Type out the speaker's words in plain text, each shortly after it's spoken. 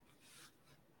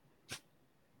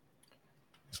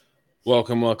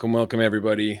Welcome,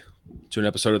 everybody, to an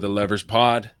episode of the Levers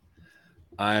Pod.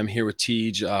 I'm here with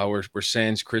Tej. We're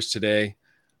sans Chris today,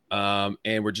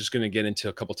 and we're just going to get into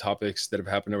a couple topics that have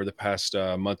happened over the past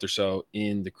month or so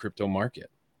in the crypto market.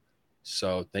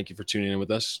 So, thank you for tuning in with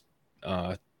us.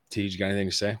 Tej, you got anything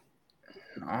to say?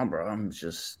 Nah, bro, I'm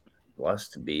just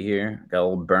blessed to be here. Got a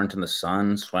little burnt in the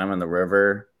sun, swam in the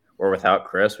river, or without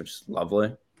Chris, which is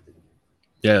lovely.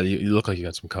 Yeah, you look like you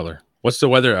got some color. What's the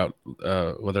weather out?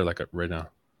 Weather like right now?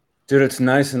 Dude, it's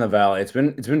nice in the valley. It's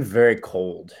been very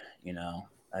cold.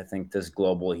 I think this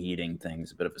global heating thing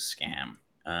is a bit of a scam.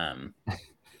 Um,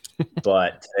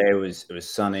 but today it was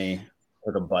sunny.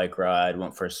 Took a bike ride,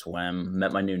 went for a swim,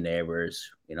 met my new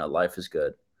neighbors. Life is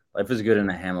good. Life is good in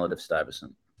the hamlet of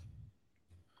Stuyvesant.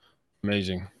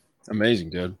 Amazing,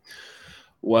 amazing, dude.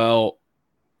 Well,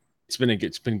 it's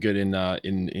been good in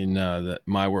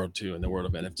my world too, in the world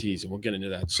of NFTs, and we'll get into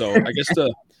that. So, I guess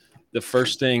the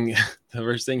first thing the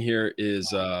first thing here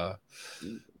is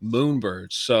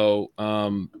Moonbirds. So I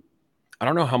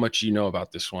don't know how much you know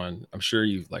about this one. I'm sure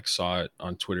you like saw it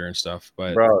on Twitter and stuff,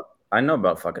 but Bro, I know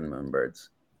about fucking moonbirds.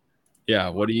 yeah,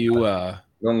 what do you You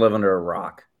don't live under a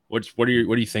rock. what do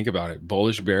you think about it?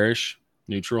 Bullish, bearish,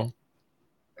 neutral?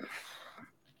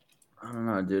 I don't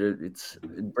know, dude.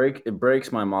 It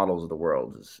breaks my models of the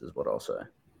world is what I'll say.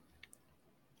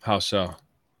 How so?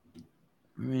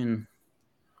 I mean,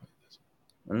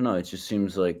 I don't know. It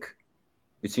seems like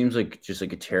just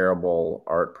like a terrible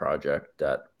art project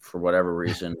that for whatever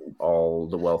reason all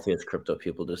the wealthiest crypto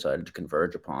people decided to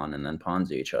converge upon and then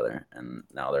Ponzi each other, and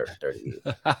now they're to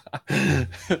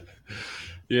use.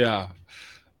 Yeah.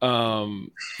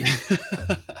 Um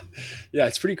yeah,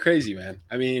 it's pretty crazy, man.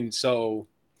 I mean, so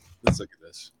let's look at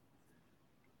this.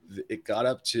 It got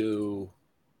up to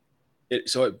it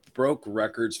so it broke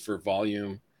records for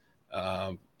volume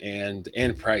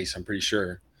and price, I'm pretty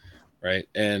sure, right?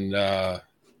 And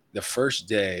the first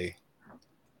day,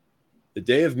 the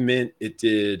day of mint, it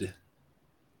did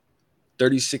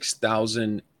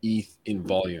 36,000 ETH in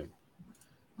volume.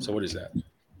 So what is that?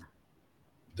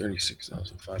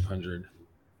 36,500.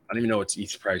 I don't even know what's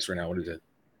ETH price right now. What is it?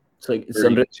 It's like it's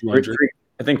under 3,200.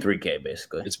 I think 3K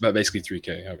basically. It's about basically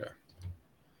 3K. Okay.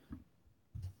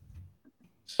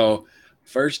 So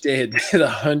first day it did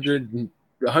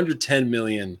 110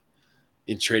 million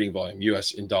in trading volume,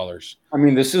 US in dollars. I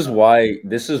mean, this is why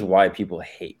people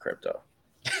hate crypto.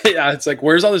 Yeah, it's like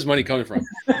where's all this money coming from?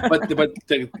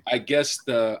 I guess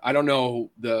I don't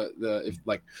know the if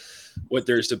like what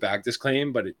there is to back this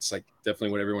claim, but it's like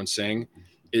definitely what everyone's saying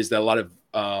is that a lot of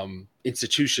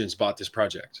institutions bought this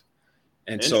project,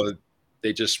 and so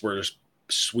they just were just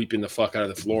sweeping the fuck out of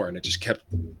the floor, and it just kept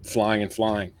flying and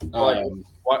flying. Like,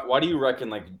 why do you reckon?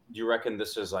 Like, do you reckon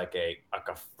this is like a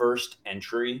first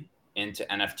entry into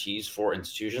NFTs for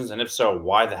institutions? And if so,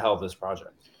 why the hell this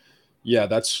project? Yeah,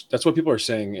 that's what people are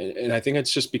saying, and I think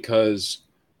it's just because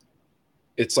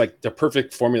it's like the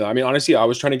perfect formula. I mean, honestly, I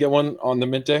was trying to get one on the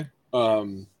mint day.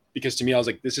 Because to me, I was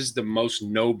like, this is the most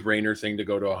no-brainer thing to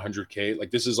go to 100K.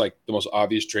 Like, this is like the most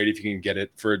obvious trade if you can get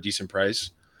it for a decent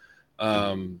price.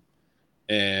 And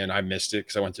I missed it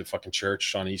because I went to fucking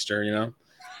church on Easter, you know.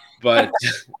 But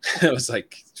it was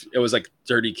like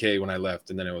 30K when I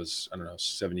left, and then it was I don't know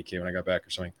 70K when I got back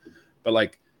or something. But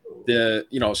like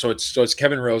so it's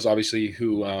Kevin Rose obviously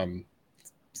who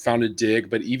founded Dig,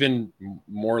 but even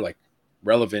more like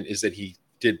relevant is that he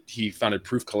founded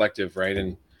Proof Collective, right?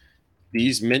 And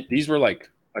these were like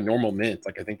a normal mint.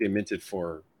 Like I think they minted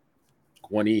for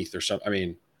 1 ETH or something. I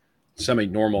mean, semi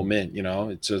normal mint. You know,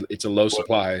 it's a low What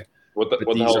supply, what the but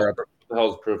what the these hell are is, up. what the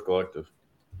hell is Proof Collective?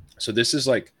 So this is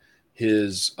like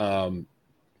his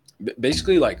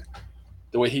basically like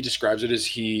the way he describes it is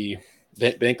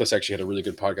Bankless actually had a really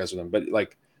good podcast with him, but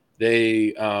like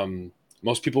they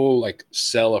most people like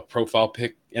sell a profile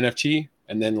pic NFT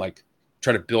and then like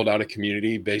try to build out a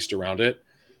community based around it,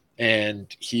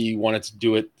 and he wanted to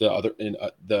do it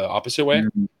the opposite way.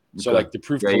 So Okay. like the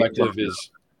Proof Yeah, Collective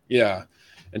is yeah,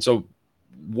 and so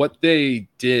what they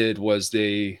did was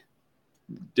they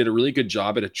did a really good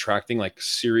job at attracting like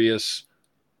serious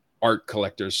art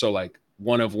collectors. So like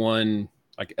one of one,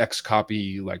 like X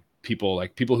copy, like people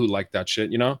who like that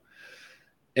shit, you know?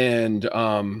 And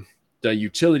the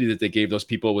utility that they gave those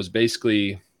people was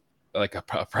basically like a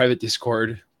private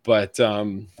Discord, but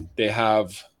they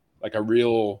have like a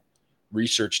real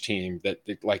research team that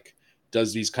like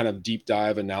does these kind of deep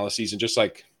dive analyses and just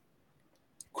like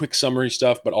quick summary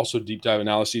stuff, but also deep dive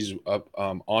analyses of,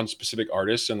 on specific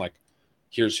artists and like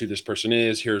here's who this person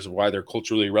is, here's why they're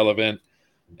culturally relevant,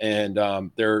 and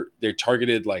they're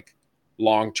targeted like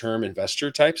long term investor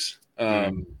types,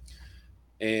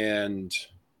 and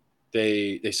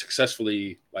they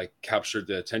successfully like captured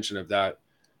the attention of that,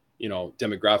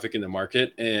 demographic in the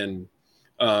market. And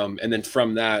then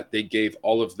from that, they gave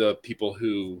all of the people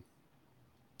who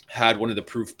had one of the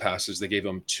proof passes, they gave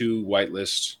them 2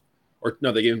 whitelists, or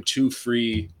no, they gave them 2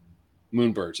 free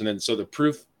Moonbirds. And then so the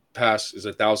proof pass is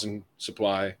 1,000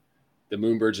 supply, the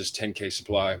Moonbirds is 10K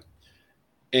supply.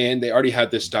 And they already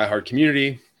had this diehard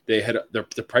community. They had the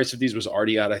price of these was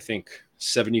already at, I think,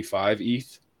 75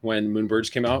 ETH when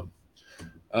Moonbirds came out.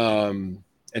 And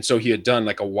so he had done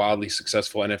like a wildly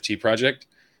successful NFT project.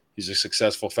 He's a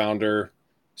successful founder,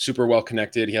 super well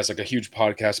connected. He has like a huge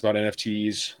podcast about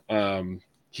NFTs.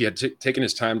 He had taken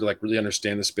his time to like really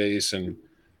understand the space, and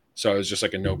so it was just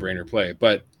like a no-brainer play.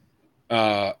 But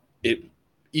it,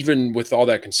 even with all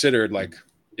that considered, like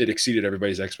it exceeded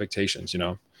everybody's expectations,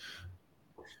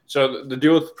 So the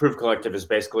deal with Proof Collective is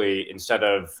basically, instead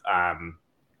of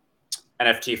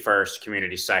NFT first,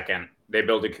 community second, they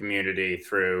build a community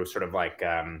through sort of like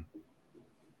I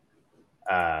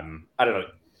don't know,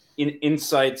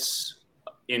 insights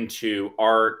into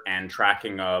art and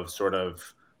tracking of sort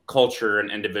of culture and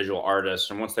individual artists.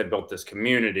 And once they built this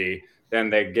community, then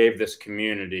they gave this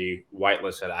community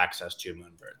whitelisted access to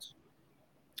Moonbirds.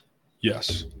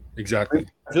 Yes, exactly.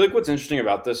 I feel like what's interesting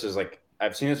about this is like,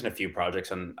 I've seen this in a few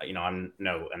projects, and I'm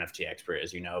no NFT expert,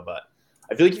 as you know, but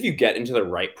I feel like if you get into the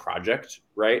right project,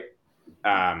 right,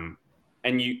 and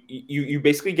you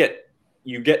basically get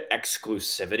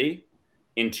exclusivity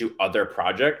into other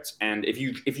projects, and if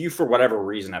you for whatever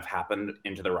reason have happened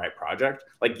into the right project,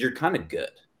 like you're kind of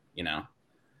good,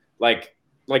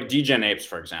 like Degen Apes,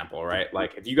 for example, right?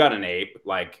 Like if you got an ape,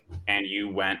 like, and you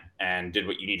went and did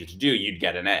what you needed to do, you'd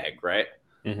get an egg, right?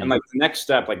 Mm-hmm. And like the next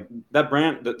step, like that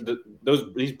brand,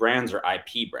 these brands are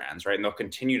IP brands, right? And they'll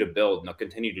continue to build and they'll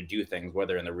continue to do things,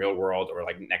 whether in the real world or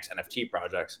like next NFT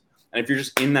projects. And if you're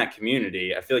just in that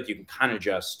community, I feel like you can kind of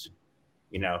just,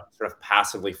 sort of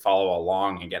passively follow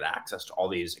along and get access to all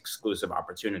these exclusive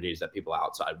opportunities that people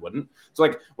outside wouldn't. So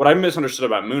like what I misunderstood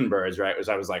about Moonbirds, right, was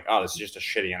I was like, oh, this is just a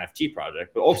shitty NFT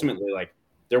project. But ultimately, like,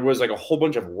 there was like a whole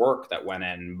bunch of work that went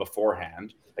in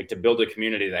beforehand, like to build a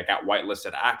community that got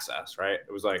whitelisted access, right?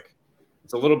 It was like,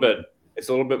 it's a little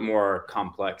bit more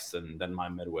complex than my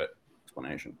midwit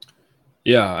explanation.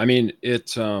 Yeah. I mean,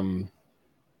 no,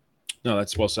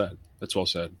 that's well said. That's well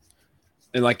said.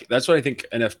 And like, that's what I think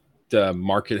the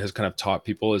market has kind of taught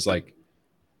people is like,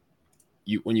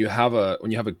 when you have a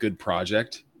good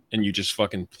project and you just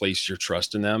fucking place your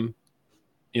trust in them,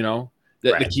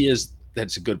 the key is that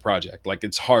it's a good project. Like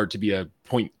it's hard to be a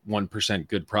 0.1%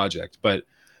 good project, but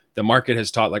the market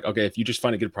has taught like, okay, if you just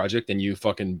find a good project and you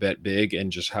fucking bet big and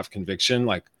just have conviction,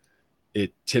 like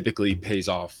it typically pays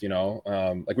off,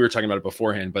 like we were talking about it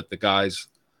beforehand, but the guys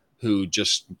who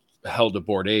just held a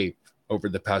Bored Ape over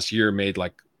the past year made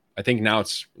like, I think now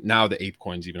the ape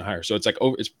coin's even higher. So it's like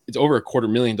it's over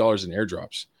 $250,000 in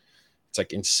airdrops. It's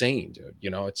like insane, dude.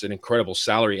 It's an incredible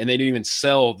salary, and they didn't even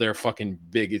sell their fucking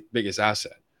biggest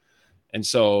asset. And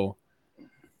so,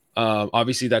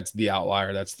 obviously that's the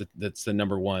outlier. That's the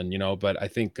number one, but I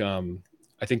think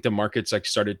the market's like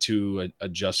started to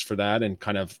adjust for that, and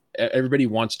kind of everybody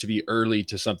wants to be early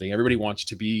to something. Everybody wants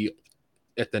to be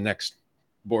at the next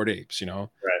Bored Apes, Right.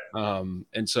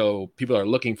 And so people are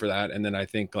looking for that. And then I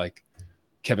think like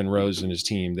Kevin Rose and his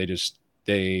team,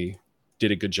 they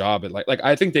did a good job at like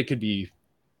I think they could be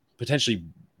potentially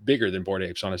bigger than Bored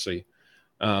Apes, honestly.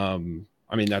 I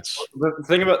mean, that's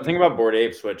the thing about Bored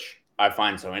Apes, which I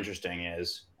find so interesting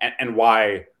is, and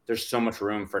why there's so much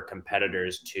room for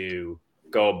competitors to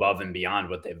go above and beyond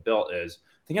what they've built, is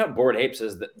the thing about Bored Apes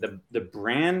is that the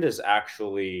brand is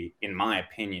actually, in my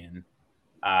opinion,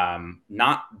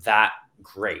 not that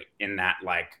great, in that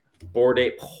like Bored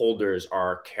Ape holders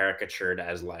are caricatured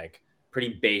as like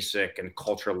pretty basic and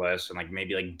cultureless and like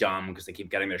maybe like dumb because they keep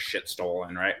getting their shit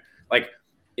stolen, right? Like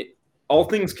all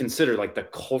things considered, like the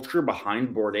culture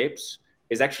behind Bored Apes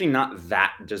is actually not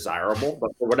that desirable, but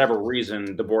for whatever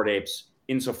reason, the Bored Apes,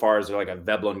 insofar as they're like a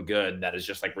Veblen good that is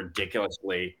just like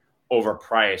ridiculously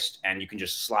overpriced and you can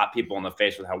just slap people in the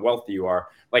face with how wealthy you are,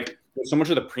 like there's so much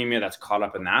of the premium that's caught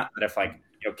up in that if like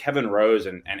Kevin Rose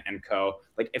and co,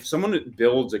 like if someone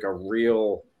builds like a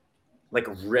real like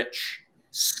rich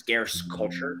scarce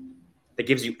culture that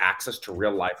gives you access to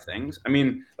real life things, I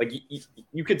mean, like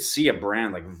you could see a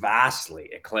brand like vastly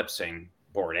eclipsing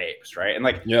Bored Apes, right? And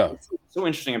like, yeah, what's so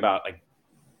interesting about like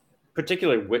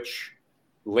particularly which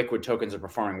liquid tokens are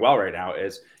performing well right now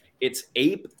is it's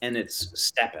Ape and it's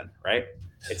Steppen, right?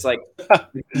 It's like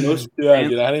most I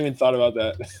hadn't even thought about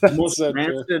that. Most so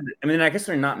rancid, I mean, I guess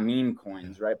they're not meme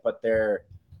coins, right? But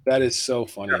that is so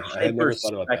funny. I had never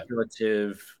thought about that.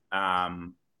 Speculative,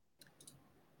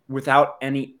 without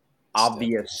any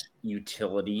obvious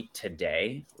utility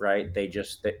today, right? They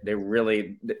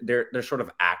really they're sort of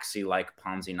Axie like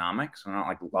Ponzi-nomics. I don't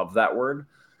like love that word,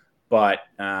 but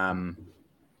I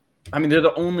mean they're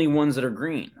the only ones that are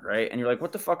green, right? And you're like,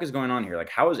 what the fuck is going on here? Like,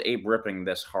 how is Ape ripping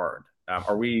this hard?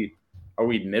 Are we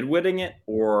midwitting it,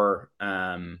 or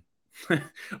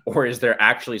or is there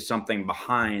actually something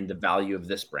behind the value of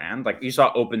this brand? Like you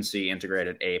saw OpenSea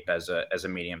integrated Ape as a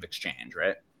medium of exchange,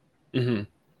 right? Mm-hmm.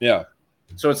 Yeah.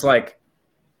 So it's like,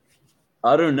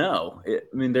 I don't know. I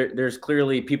mean, there's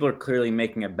clearly people are clearly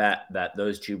making a bet that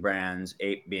those two brands,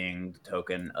 Ape being the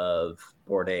token of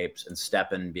Bored Apes and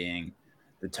Steppen being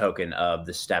the token of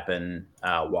the Steppen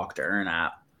Walk to Earn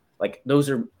app, like those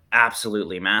are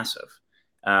absolutely massive.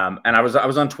 And I was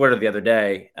on Twitter the other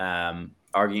day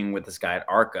arguing with this guy at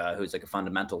Arca, who's like a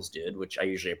fundamentals dude, which I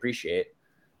usually appreciate.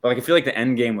 But like I feel like the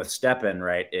end game with Steppen,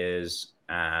 right, is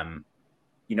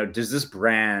does this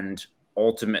brand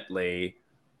ultimately,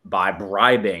 by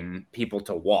bribing people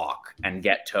to walk and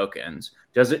get tokens,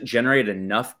 does it generate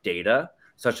enough data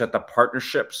such that the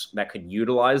partnerships that could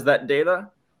utilize that data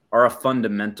are a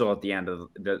fundamental at the end of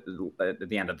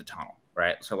the tunnel,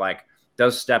 right? So like,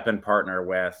 does Steppen partner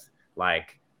with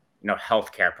like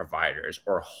healthcare providers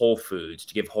or Whole Foods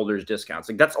to give holders discounts?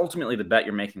 Like that's ultimately the bet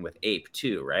you're making with Ape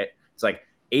too, right? It's like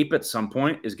Ape at some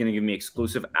point is going to give me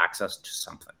exclusive access to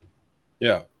something.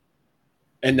 Yeah.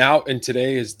 And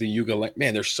today is the Yuga land.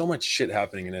 Man, there's so much shit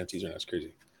happening in NFTs right now. It's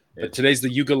crazy. But today's the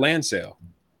Yuga land sale.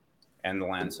 And the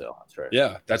land sale. That's right.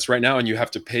 Yeah, that's right now. And you have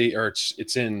to pay, or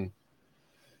it's in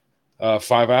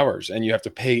 5 hours, and you have to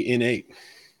pay in 8.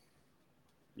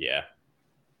 Yeah.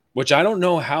 Which I don't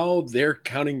know how they're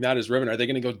counting that as revenue. Are they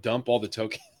going to go dump all the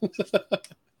tokens?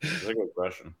 That's a good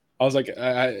question. I was like,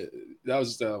 that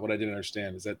was what I didn't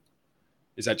understand.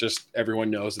 Is that just everyone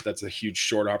knows that that's a huge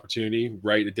short opportunity,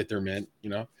 right? To get their mint,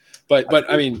 But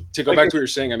I mean, to go back to what you're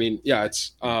saying, I mean, yeah,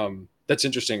 it's that's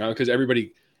interesting because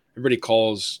everybody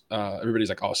calls everybody's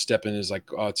like, oh, Steppen is like,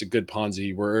 oh, it's a good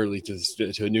Ponzi. We're early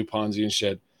to a new Ponzi and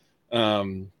shit.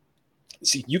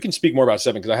 See, you can speak more about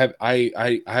Steppen because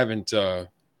I haven't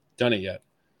done it yet.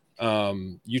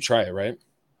 You try it, right?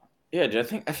 Yeah, I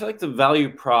feel like the value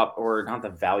prop, or not the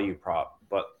value prop,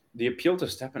 but the appeal to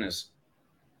Steppen is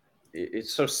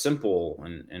it's so simple,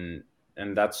 and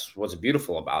that's what's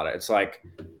beautiful about it. It's like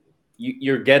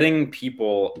you're getting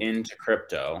people into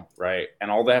crypto, right?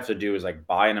 And all they have to do is like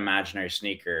buy an imaginary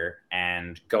sneaker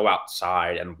and go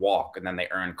outside and walk, and then they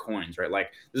earn coins, right?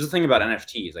 Like this is the thing about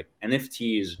NFTs. Like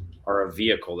NFTs are a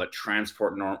vehicle that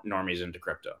transport normies into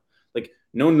crypto. Like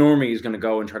no normie is going to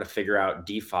go and try to figure out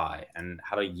DeFi and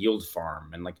how to yield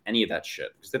farm and like any of that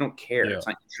shit because they don't care. Yeah. It's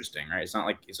not interesting, right?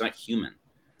 It's not human.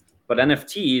 But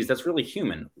NFTs, that's really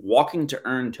human. Walking to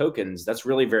earn tokens, that's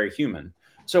really very human.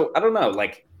 So I don't know,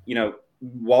 like,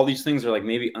 while these things are like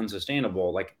maybe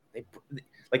unsustainable, like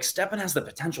Steppen has the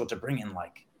potential to bring in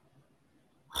like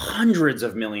hundreds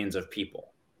of millions of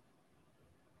people.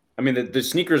 I mean, the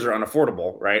sneakers are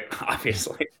unaffordable, right?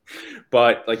 Obviously,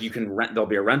 but like you can rent. There'll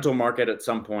be a rental market at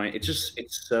some point. It's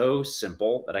so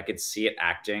simple that I could see it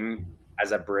acting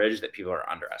as a bridge that people are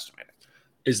underestimating.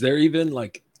 Is there even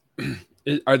like?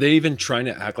 Are they even trying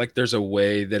to act like there's a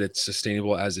way that it's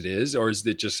sustainable as it is? Or is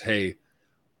it just, hey,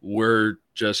 we're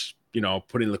just,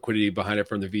 putting liquidity behind it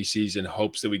from the VCs in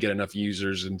hopes that we get enough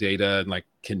users and data and like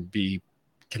can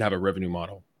have a revenue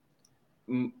model?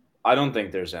 I don't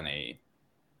think there's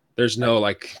no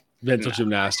like mental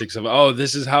gymnastics of, oh,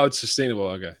 this is how it's sustainable.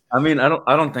 Okay. I mean, I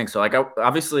don't think so. Like,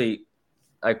 obviously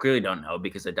I clearly don't know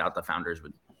because I doubt the founders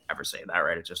would ever say that,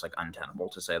 right? It's just like untenable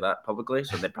to say that publicly.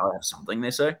 So they probably have something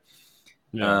they say.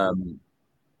 Yeah.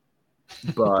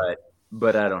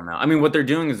 But I don't know. I mean, what they're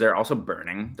doing is they're also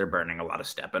burning. They're burning a lot of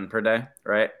Steppen per day,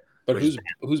 right? But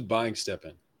who's buying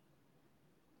Steppen?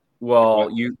 Well,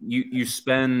 you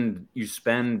spend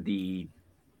the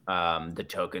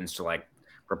tokens to like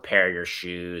repair your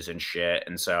shoes and shit,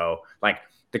 and so like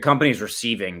the company's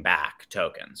receiving back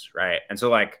tokens, right? And so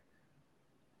like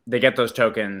they get those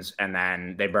tokens and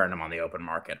then they burn them on the open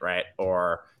market, right?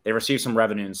 Or they receive some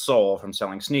revenue in SOL from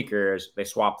selling sneakers. They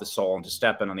swap the SOL into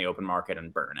Steppen on the open market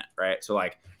and burn it, right? So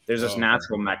like there's this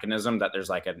natural mechanism that there's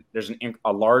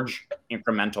a large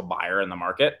incremental buyer in the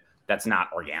market that's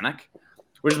not organic,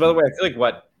 which is, by the way, I feel like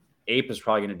what Ape is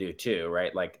probably going to do too,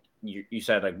 right? Like you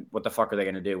said, like, what the fuck are they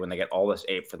going to do when they get all this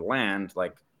Ape for the land?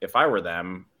 Like if I were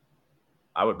them,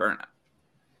 I would burn it.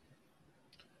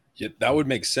 Yeah, that would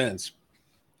make sense.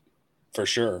 For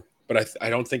sure. But I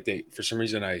don't think they, for some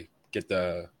reason, I get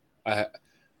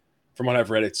from what I've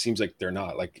read, it seems like they're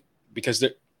not, like, because I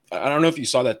don't know if you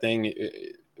saw that thing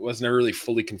was never really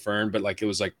fully confirmed, but like it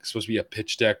was like supposed to be a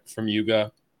pitch deck from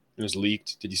Yuga. It was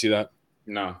leaked. Did you see that?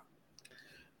 No.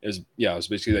 It was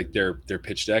basically like their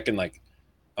pitch deck, and like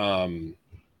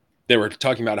they were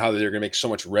talking about how they're going to make so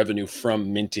much revenue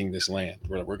from minting this land.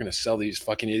 We're going to sell these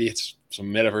fucking idiots some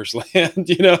metaverse land,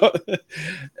 you know?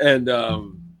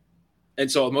 And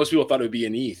so most people thought it would be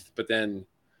an ETH, but then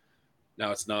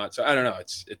now it's not. So I don't know.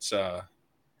 It's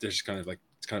there's kind of like,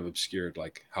 it's kind of obscured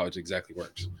like how it exactly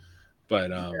works.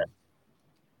 But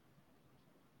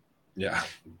yeah.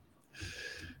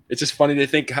 It's just funny to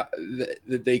think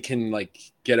that they can like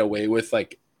get away with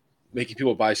like making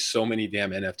people buy so many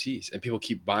damn NFTs, and people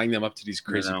keep buying them up to these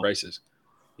crazy prices,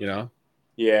 you know?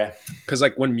 Yeah. Because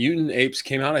like when Mutant Apes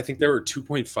came out, I think there were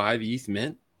 2.5 ETH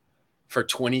mint for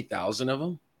 20,000 of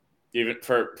them. Even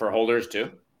for holders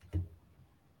too?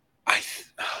 I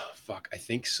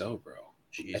think so, bro.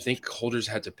 Jeez. I think holders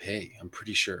had to pay. I'm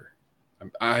pretty sure.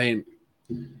 I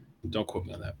don't quote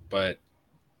me on that, but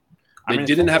they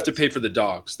didn't have to pay for the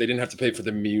dogs. They didn't have to pay for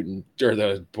the mutant or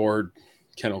the board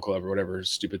kennel club or whatever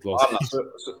stupid little thing.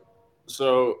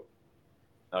 So,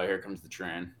 here comes the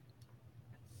train.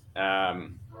 I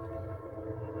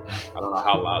don't know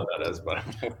how loud that is, but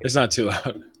it's not too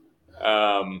loud.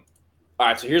 All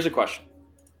right, so here's a question.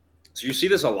 So you see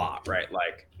this a lot, right?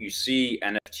 Like you see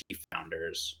NFT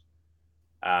founders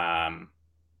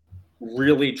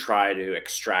really try to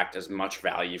extract as much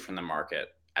value from the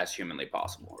market as humanly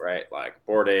possible, right? Like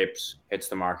Bored Apes hits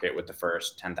the market with the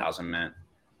first 10,000 mint.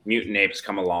 Mutant Apes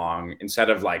come along, instead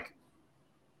of like,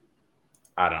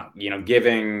 I don't know,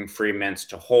 giving free mints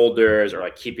to holders or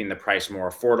like keeping the price more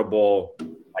affordable,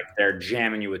 like they're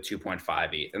jamming you with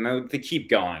 2.5 ETH, and they keep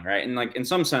going, right? And like in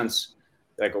some sense,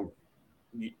 like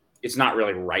it's not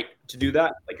really right to do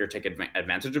that. Like you're taking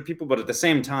advantage of people, but at the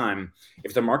same time,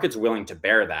 if the market's willing to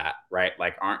bear that, right?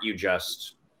 Like, aren't you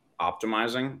just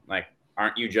optimizing? Like,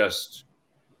 aren't you just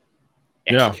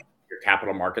executing your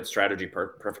capital market strategy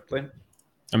perfectly?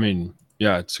 I mean,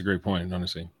 yeah, it's a great point,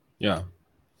 honestly. Yeah.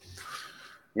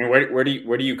 I mean, where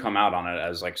do you come out on it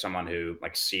as like someone who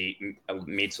like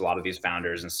meets a lot of these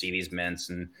founders and see these mints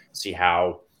and see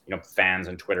how fans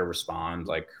and Twitter respond?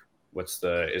 Like, is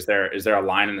there a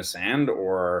line in the sand,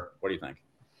 or what do you think?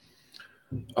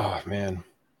 Oh man,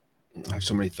 I have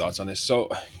so many thoughts on this. So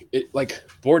it like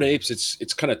Bored Apes,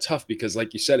 it's kind of tough because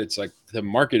like you said, it's like the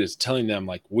market is telling them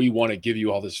like, we want to give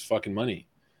you all this fucking money.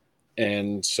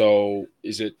 And so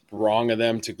is it wrong of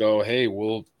them to go, hey,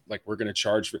 we're going to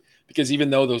charge for, because even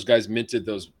though those guys minted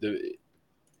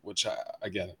which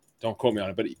again, don't quote me on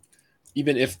it, but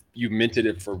even if you minted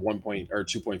it for 1 point or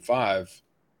 2.5,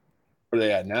 where are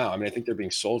they at now? I mean, I think they're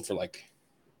being sold for like,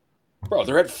 bro,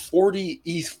 they're at 40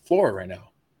 ETH floor right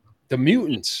now. The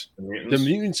mutants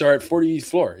are at 40 ETH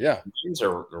floor. Yeah. The mutants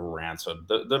are rancid.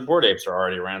 The Bored Apes are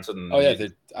already rancid.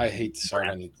 I hate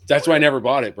the That's why I never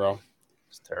bought it, bro.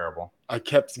 It's terrible. I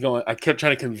kept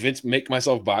trying to make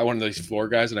myself buy one of those floor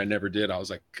guys, and I never did. I was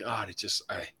like, God, it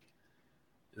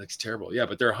looks terrible. Yeah,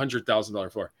 but they're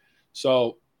 $100,000 floor.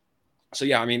 So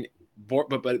yeah, I mean,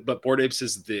 but Bored Apes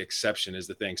is the exception, is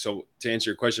the thing. So to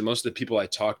answer your question, most of the people I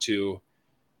talk to,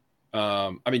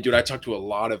 I mean, dude, I talk to a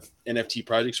lot of NFT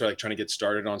projects who are like trying to get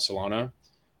started on Solana,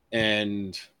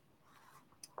 and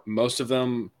most of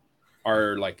them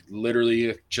are like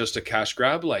literally just a cash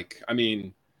grab. Like, I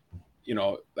mean,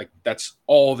 like that's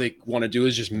all they want to do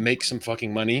is just make some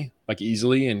fucking money, like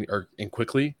easily and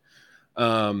quickly.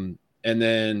 And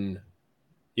then,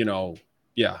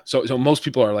 yeah. So most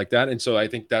people are like that. And so I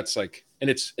think that's like, and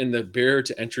it's in the barrier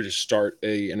to entry to start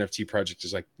a NFT project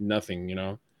is like nothing,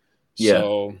 Yeah.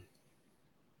 So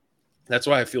that's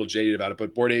why I feel jaded about it.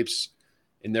 But Bored Apes,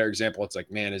 in their example, it's like,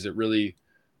 man, is it really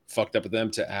fucked up of them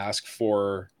to ask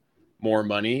for more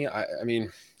money? I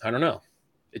mean, I don't know.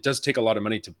 It does take a lot of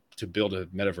money to build a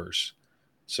metaverse.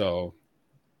 So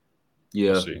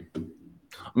yeah, we'll see. I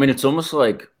mean, it's almost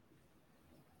like,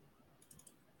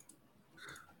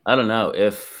 I don't know,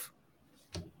 if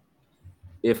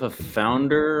a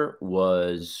founder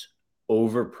was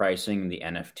overpricing the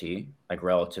NFT, like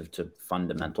relative to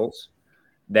fundamentals,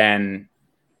 then,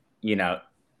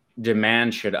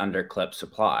 demand should underclip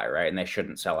supply, right? And they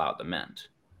shouldn't sell out the mint.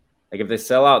 Like if they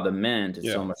sell out the mint,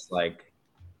 it's almost like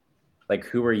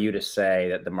who are you to say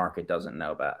that the market doesn't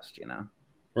know best,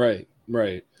 Right.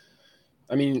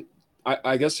 I mean,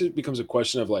 I guess it becomes a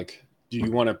question of like, do you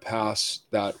want to pass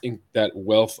that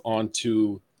wealth on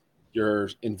to your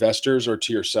investors or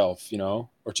to yourself,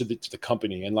 or to the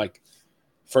company? And like,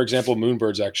 for example,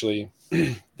 Moonbirds actually,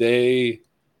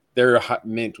 their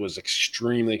mint was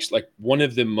extremely, like one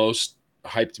of the most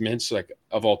hyped mints like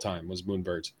of all time was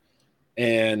Moonbirds.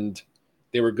 And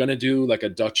they were going to do like a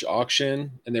Dutch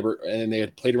auction, and they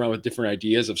had played around with different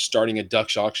ideas of starting a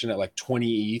Dutch auction at like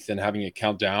 20 ETH and having it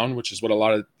count down, which is what a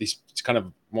lot of these, it's kind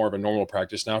of more of a normal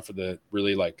practice now for the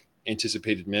really like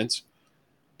anticipated mints.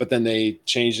 But then they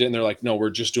changed it and they're like, no, we're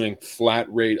just doing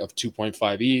flat rate of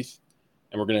 2.5 ETH,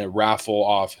 and we're going to raffle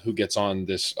off who gets on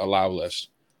this allow list.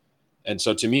 And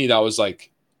so to me, that was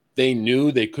like, they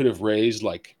knew they could have raised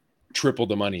like triple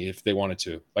the money if they wanted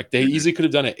to. Like they easily could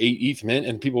have done an 8 ETH mint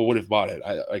and people would have bought it.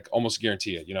 I like almost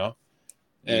guarantee it, you know?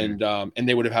 And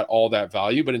they would have had all that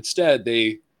value, but instead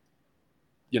they,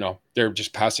 you know, they're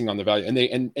just passing on the value,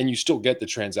 and and you still get the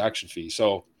transaction fee.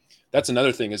 So that's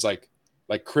another thing is like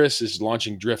Chris is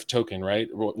launching Drift token, right?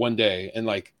 One day. And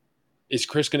like, is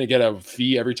Chris going to get a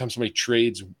fee every time somebody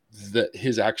trades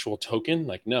his actual token?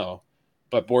 Like, no,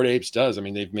 but Bored Apes does. I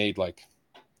mean, they've made like,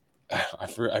 I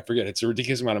forget. It's a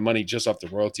ridiculous amount of money just off the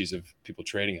royalties of people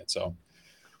trading it. So,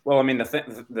 well, I mean,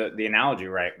 the analogy,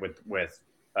 right, with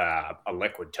a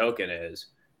liquid token is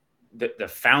the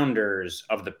founders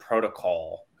of the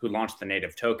protocol who launched the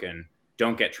native token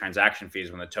don't get transaction fees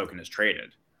when the token is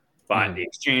traded, but the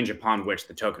exchange upon which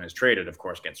the token is traded, of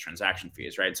course, gets transaction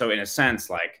fees, right? So, in a sense,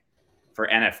 like for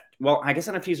well, I guess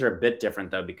NFTs are a bit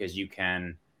different though, because you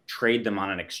can trade them on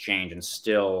an exchange and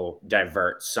still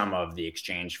divert some of the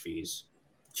exchange fees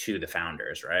to the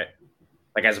founders, right?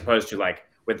 Like as opposed to like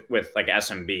with like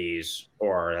SMBs,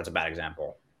 or that's a bad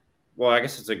example. Well, I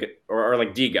guess it's a good, or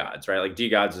like DeGods, right? Like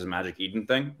DeGods is a Magic Eden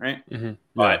thing, right? yeah.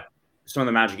 But some of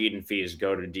the Magic Eden fees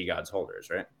go to DeGods holders,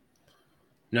 right?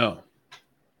 No.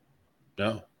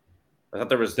 I thought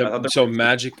there was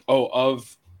Magic.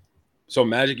 So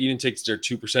Magic Eden takes their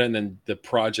 2%, and then the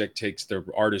project takes their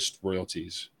artist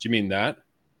royalties. Do you mean that?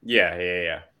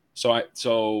 Yeah.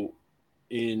 So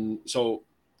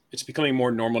it's becoming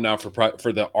more normal now for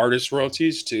the artist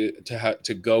royalties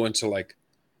to go into like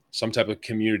some type of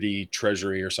community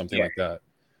treasury or something like that.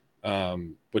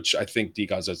 Which I think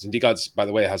DeGods does. And DeGods, by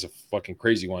the way, has a fucking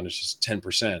crazy one. It's just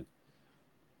 10%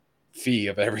 fee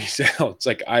of every sale. It's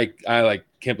like I like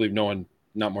can't believe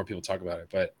not more people talk about it,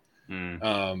 but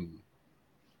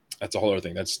that's a whole other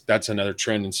thing. That's another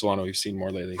trend in Solana we've seen more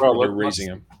lately. They're raising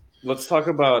them. Let's talk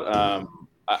about.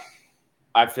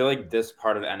 I feel like this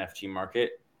part of the NFT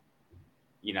market,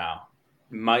 you know,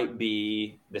 might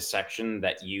be the section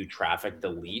that you traffic the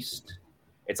least.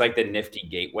 It's like the Nifty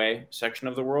Gateway section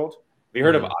of the world. Have you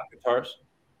heard of Akutars?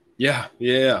 Yeah.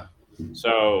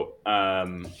 So,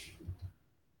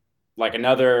 like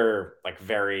another like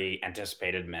very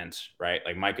anticipated mint, right?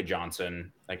 Like Micah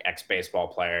Johnson, like ex-baseball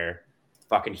player,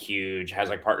 fucking huge, has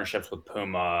like partnerships with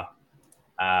Puma.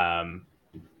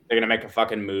 They're gonna make a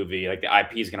fucking movie. Like the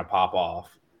IP is gonna pop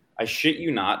off. I shit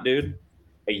you not, dude.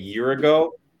 A year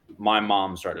ago, my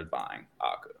mom started buying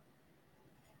Aku.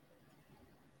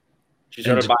 She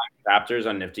started buying chapters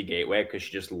on Nifty Gateway because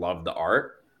she just loved the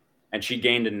art, and she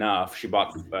gained enough. She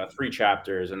bought 3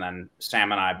 chapters, and then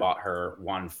Sam and I bought her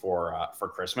one for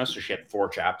Christmas. So she had 4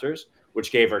 chapters,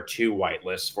 which gave her 2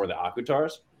 whitelists for the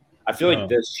Akutars. I feel like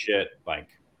this shit, like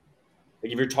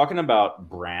if you're talking about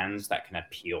brands that can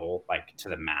appeal like to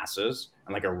the masses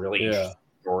and like a really interesting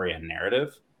story and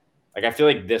narrative, like I feel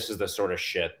like this is the sort of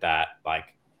shit that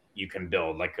like you can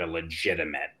build like a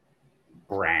legitimate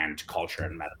brand culture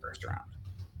and metaverse around.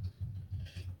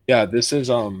 Yeah, this is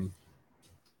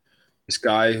this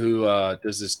guy who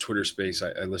does this Twitter space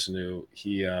I listen to.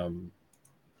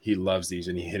 He loves these,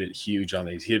 and he hit it huge on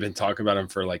these. He had been talking about them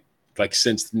for like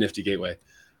since the Nifty Gateway.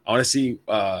 I want to see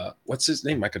what's his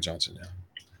name, Micah Johnson now.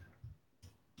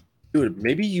 Dude,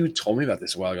 maybe you told me about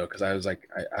this a while ago, because I was like,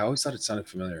 I always thought it sounded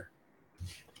familiar.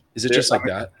 Is it just like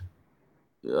that?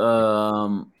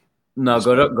 No,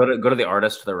 go to the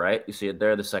artist to the right. You see it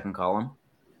there, the second column.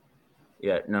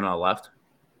 Yeah, no, left.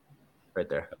 Right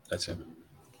there. That's him.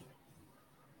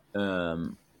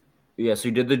 Yeah, so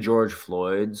you did the George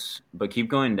Floyd's, but keep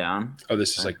going down. Oh,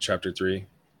 this is like chapter 3.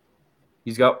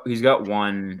 He's got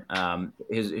one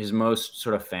his most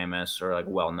sort of famous or like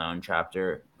well-known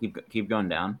chapter. Keep going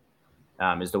down.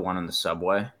 Is the one on the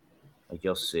subway. Like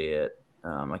you'll see it.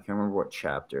 I can't remember what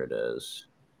chapter it is.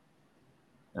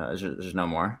 There's no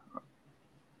more.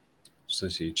 So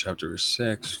let's see, chapter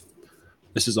 6.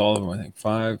 This is all of them, I think.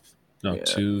 5. No,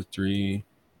 2, 3.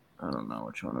 I don't know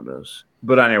which one it is.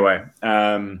 But anyway,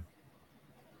 but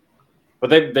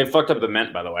they fucked up the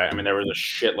mint, by the way. I mean, there was a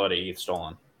shitload of ETH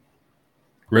stolen.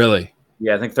 Really?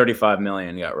 Yeah, I think 35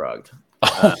 million got rugged.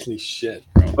 Holy shit,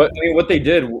 bro. But I mean, what they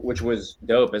did, which was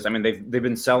dope, is I mean they've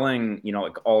been selling, you know,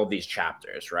 like all of these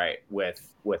chapters, right, with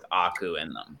Aku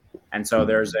in them, and so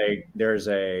there's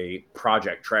a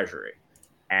project treasury,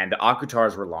 And the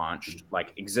Akutars were launched.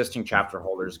 Like existing chapter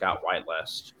holders got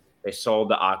whitelist. They sold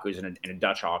the Akus in a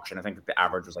Dutch auction. I think the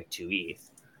average was like 2 ETH.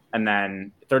 And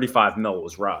then 35 mil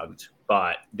was rugged,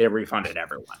 but they refunded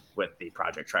everyone with the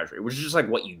project treasury, which is just like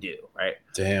what you do, right?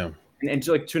 Damn. And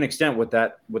to an extent, what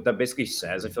that basically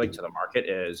says, I feel like, to the market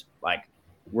is like,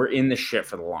 we're in this shit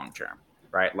for the long term,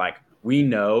 right? Like, we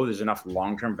know there's enough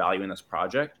long term value in this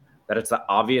project that it's the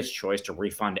obvious choice to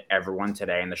refund everyone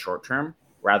today in the short term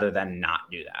rather than not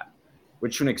do that.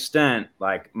 Which, to an extent,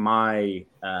 like my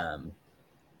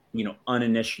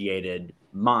uninitiated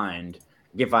mind,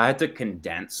 if I had to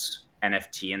condense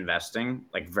NFT investing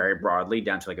like very broadly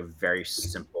down to like a very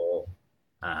simple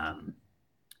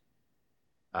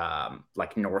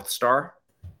like North Star,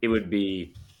 it would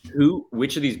be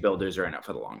which of these builders are in it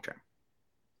for the long term.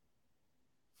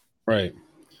 Right.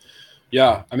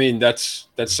 Yeah. I mean, that's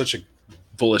such a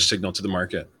bullish signal to the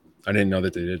market. I didn't know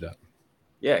that they did that.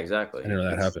 Yeah, exactly. I didn't know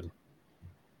that happened.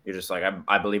 You're just like,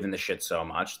 I believe in the shit so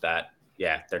much that,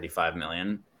 yeah, 35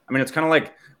 million. I mean, it's kind of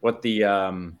like what the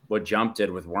what Jump did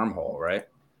with Wormhole, right?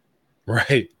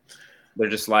 Right. They're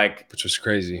just like, which was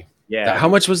crazy. Yeah. How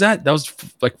much was that? That was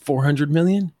like 400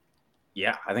 million.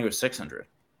 Yeah, I think it was 600.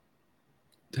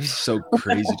 This is so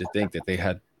crazy to think that they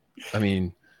had. I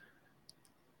mean,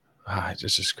 it's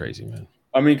just crazy, man.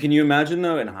 I mean, can you imagine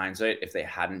though, in hindsight, if they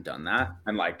hadn't done that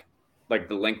and like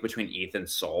the link between ETH and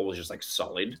Sol was just like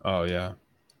solid? Oh yeah.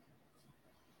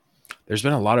 There's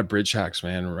been a lot of bridge hacks,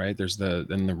 man. Right? There's the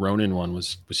Ronin one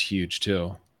was huge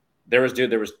too. There was 2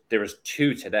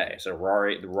 today. So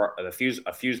Rari, a fuse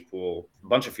pool, a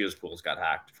bunch of fuse pools got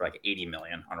hacked for like 80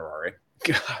 million on Rari.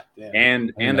 God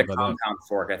damn. And a compound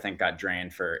fork, I think, got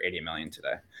drained for 80 million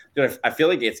today. Dude, I feel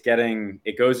like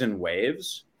it goes in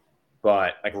waves,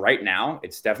 but like right now,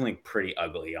 it's definitely pretty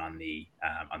ugly on the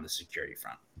security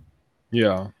front.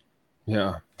 Yeah.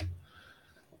 Yeah.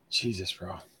 Jesus,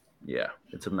 bro. Yeah,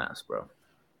 it's a mess, bro.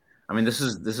 I mean, this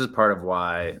is part of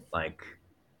why, like,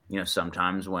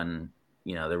 sometimes when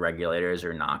the regulators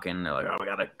are knocking, they're like, "Oh, we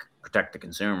gotta protect the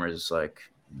consumers." It's like,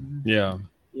 yeah.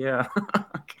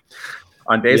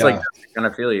 On days like that, I kind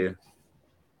of feel you.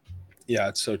 Yeah,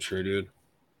 it's so true, dude.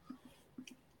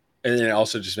 And then it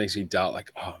also just makes me doubt,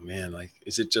 like, oh man, like,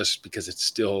 is it just because it's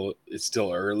still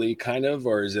early, kind of,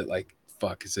 or is it like,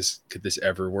 fuck, could this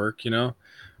ever work,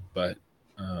 But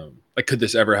like, could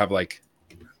this ever have like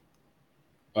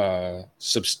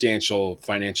substantial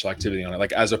financial activity on it,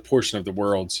 like as a portion of the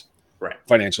world's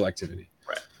financial activity?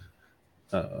 Right.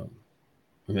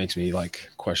 It makes me like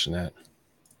question that.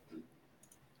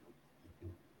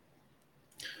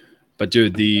 But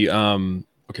dude,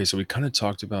 okay, so we kind of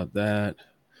talked about that.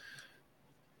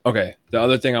 Okay, the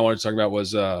other thing I wanted to talk about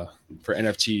was for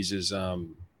NFTs is the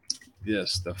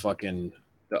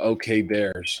OK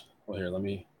Bears. Well, here, let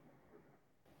me.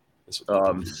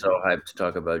 I'm so hyped to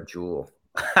talk about Jewel.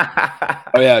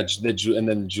 Oh yeah, and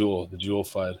then Jewel, the Jewel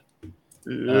FUD.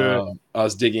 I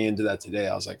was digging into that today.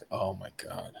 I was like, oh my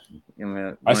god.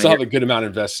 I still have a good amount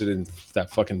invested in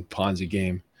that fucking Ponzi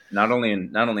game. Not only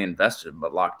invested,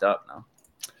 but locked up now.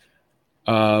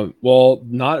 Well,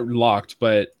 not locked,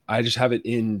 but I just have it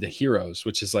in the Heroes,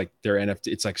 which is like their NFT.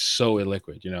 It's like so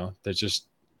illiquid, They're just.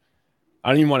 I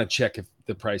don't even want to check if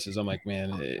the prices. I'm like,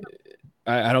 man,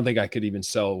 I don't think I could even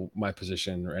sell my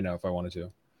position right now if I wanted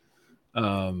to.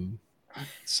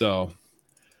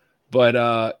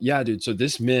 But yeah, dude. So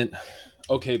this mint,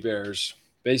 OK Bears,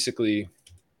 basically,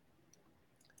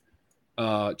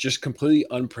 just completely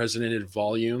unprecedented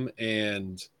volume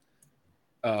and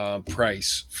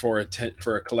price for a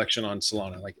collection on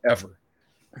Solana, like ever.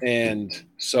 And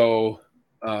so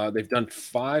they've done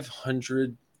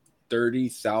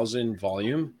 530,000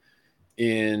 volume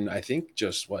in, I think,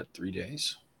 just 3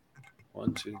 days.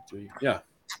 1, 2, 3. Yeah.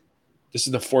 This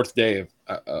is the 4th day of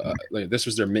this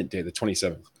was their mint day, the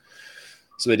 27th.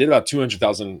 So they did about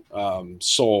 200,000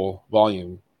 SOL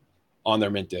volume on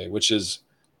their mint day, which is,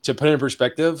 to put it in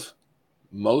perspective,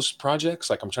 most projects,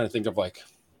 like I'm trying to think of like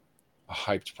a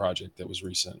hyped project that was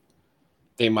recent,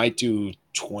 they might do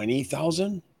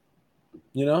 20,000,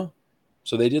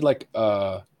 so they did like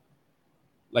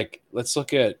let's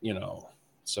look at DeGods,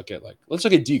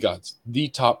 the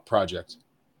top project.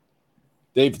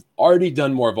 They've already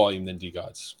done more volume than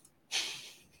DeGods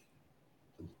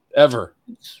ever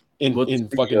in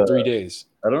fucking 3 days.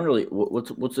 I don't really.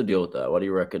 What's the deal with that? What do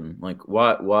you reckon? Like,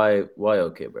 why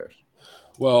OK Bears?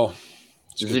 Well,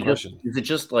 is it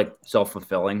just like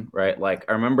self-fulfilling, right? Like,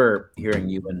 I remember hearing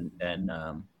you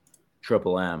and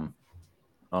Triple M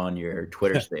on your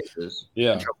Twitter Spaces.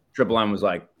 Yeah, Triple M was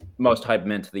like most hype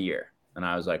mint of the year, and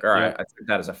I was like, all right, I took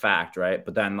that as a fact, right?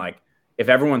 But then like if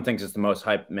everyone thinks it's the most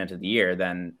hyped mint of the year,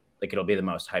 then like it'll be the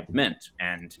most hyped mint,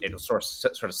 and it'll sort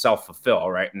of self fulfill,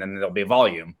 right? And then there'll be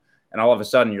volume, and all of a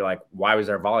sudden you're like, why was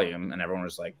there volume? And everyone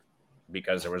was like,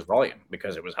 because there was volume,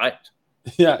 because it was hyped.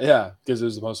 Yeah, because it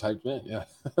was the most hyped mint. Yeah.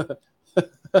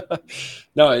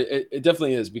 No, it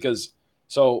definitely is, because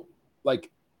so like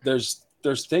there's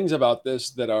things about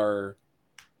this that are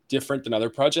different than other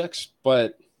projects,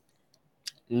 but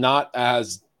not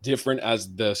as different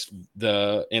as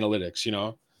the analytics, you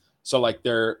know. So like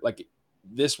they're like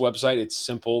this website, it's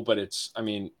simple, but it's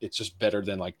just better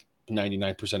than like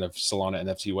 99% of Solana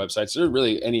NFT websites. There are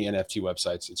really any NFT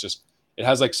websites. It's just it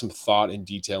has like some thought and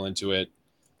detail into it.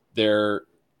 Their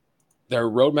their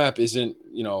roadmap isn't,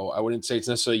 I wouldn't say it's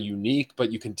necessarily unique,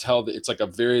 but you can tell that it's like a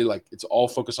very like it's all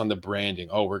focused on the branding.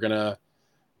 Oh, we're gonna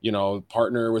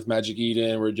partner with Magic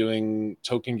Eden. We're doing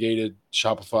token gated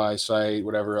Shopify site,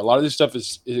 whatever. A lot of this stuff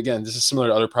is again, this is similar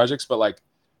to other projects, but like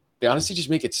they honestly just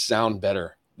make it sound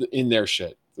better in their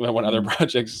shit when other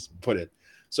projects put it.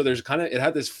 So there's it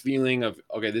had this feeling of,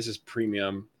 okay, this is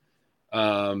premium.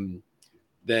 Then,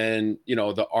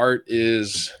 the art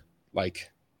is like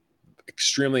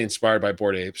extremely inspired by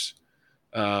Bored Apes.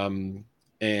 And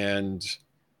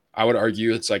I would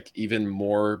argue it's like even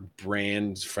more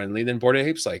brand friendly than Bored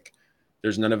Apes. Like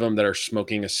there's none of them that are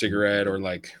smoking a cigarette or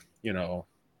like,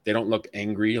 they don't look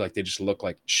angry. Like they just look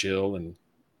like chill and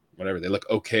whatever. They look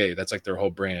okay. That's like their whole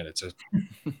brand.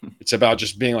 It's about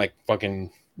just being like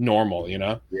fucking normal,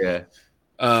 Yeah.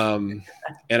 And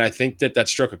I think that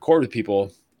struck a chord with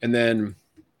people. And then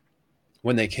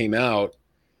when they came out,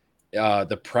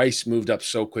 the price moved up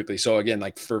so quickly. So again,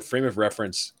 like for frame of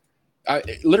reference,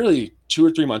 literally 2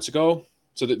 or 3 months ago,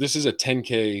 so that this is a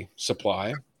 10K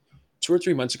supply. 2 or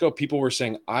 3 months ago, people were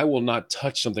saying, I will not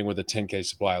touch something with a 10K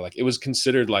supply. Like it was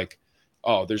considered like,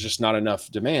 oh, there's just not enough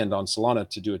demand on Solana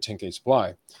to do a 10K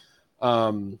supply.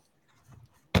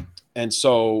 And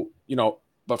so,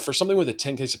 but for something with a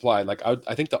 10K supply, like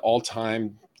I think the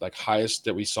all-time like highest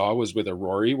that we saw was with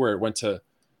Aurori, where it went to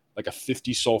like a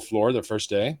 50 SOL floor the first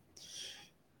day.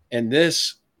 And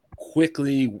this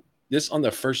on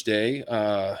the first day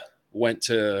went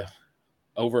to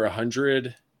over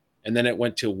 100, and then it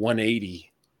went to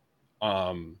 180.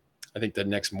 I think the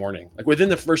next morning, like within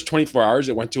the first 24 hours,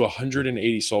 it went to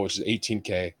 180 SOL, which is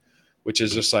 18K, which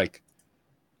is just like,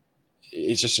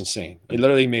 it's just insane. It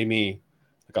literally made me,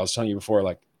 like I was telling you before,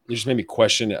 like it just made me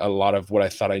question a lot of what I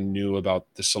thought I knew about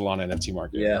the Solana NFT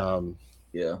market.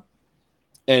 Yeah.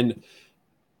 And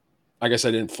I guess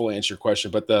I didn't fully answer your question,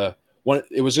 but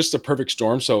it was just a perfect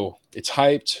storm. So it's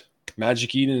hyped,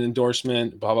 Magic Eden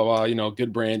endorsement, blah, blah, blah,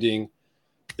 good branding.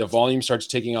 The volume starts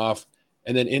taking off.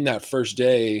 And then in that first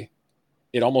day,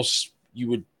 you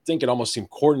would think it almost seemed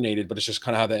coordinated, but it's just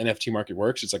kind of how the NFT market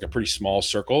works. It's like a pretty small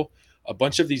circle. A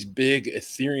bunch of these big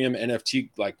Ethereum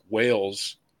NFT like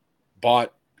whales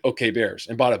bought OK Bears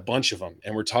and bought a bunch of them.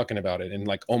 And we're talking about it. And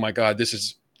like, oh my God, this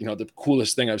is, the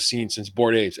coolest thing I've seen since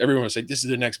Bored Apes. Everyone was like, this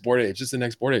is the next Bored Apes. This is the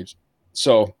next Bored Apes.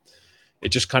 So it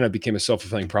just kind of became a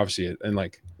self-fulfilling prophecy. And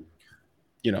like,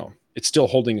 it's still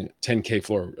holding 10K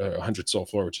floor, 100 SOL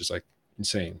floor, which is like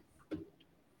insane.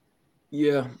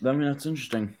 Yeah. I mean, that's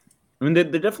interesting. I mean, they're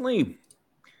definitely,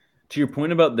 to your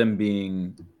point about them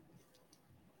being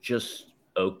just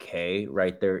okay,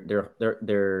 right?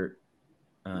 They're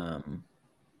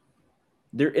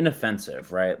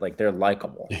inoffensive, right? Like they're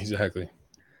likable. Exactly.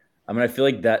 I mean, I feel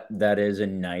like that is a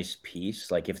nice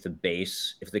piece. Like if the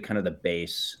base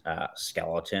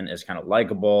skeleton is kind of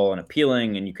likable and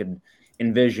appealing, and you could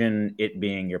envision it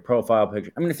being your profile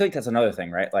picture. I mean, I feel like that's another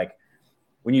thing, right? Like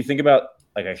when you think about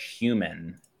like a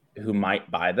human who might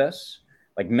buy this,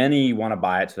 like many want to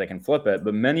buy it so they can flip it,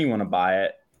 but many want to buy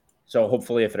it so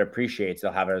hopefully if it appreciates,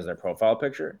 they'll have it as their profile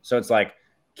picture. So it's like,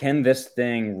 can this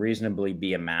thing reasonably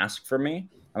be a mask for me?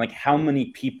 And like, how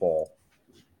many people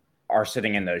are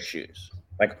sitting in those shoes?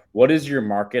 Like, what is your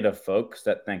market of folks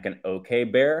that think an OK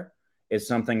Bear is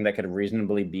something that could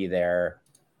reasonably be their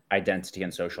identity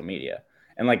in social media?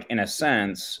 And like, in a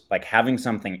sense, like having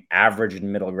something average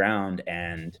and middle ground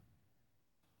and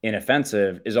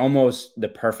inoffensive is almost the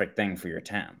perfect thing for your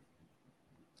TAM.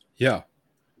 Yeah,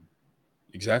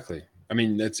 exactly. I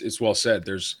mean, it's well said.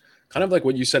 There's kind of like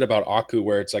what you said about Aku,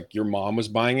 where it's like your mom was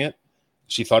buying it.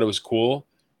 She thought it was cool.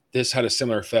 This had a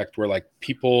similar effect where like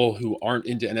people who aren't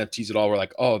into NFTs at all were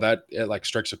like, oh, that it like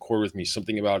strikes a chord with me.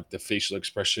 Something about the facial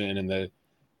expression and the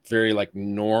very like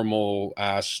normal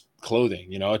ass clothing.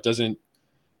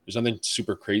 There's nothing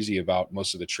super crazy about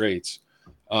most of the traits.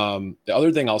 The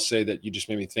other thing I'll say that you just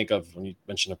made me think of when you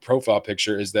mentioned a profile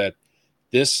picture is that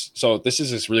this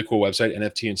is this really cool website,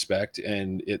 NFT Inspect,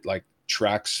 and it like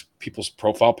tracks people's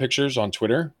profile pictures on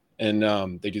Twitter, and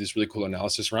they do this really cool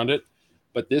analysis around it.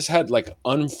 But this had like it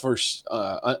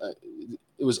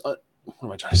was what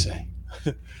am I trying to say?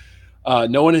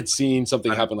 No one had seen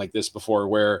something happen like this before,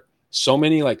 where so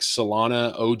many like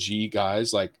Solana OG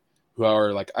guys, like who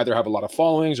are like either have a lot of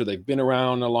followings or they've been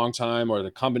around a long time or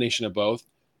the combination of both.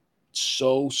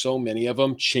 So many of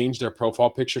them changed their profile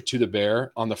picture to the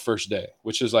bear on the first day,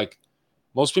 which is like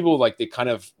most people like they kind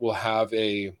of will have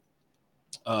a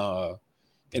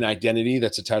an identity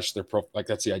that's attached to their profile. Like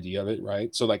that's the idea of it,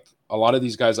 right? So like a lot of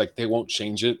these guys like they won't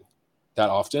change it that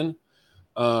often.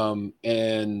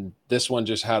 And this one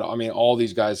just had, I mean, all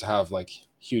these guys have like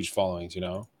huge followings,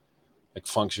 like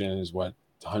Function is what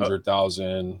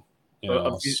 100,000,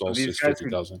 Soul these is guys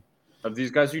 50,000. Of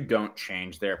these guys who don't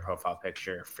change their profile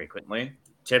picture frequently,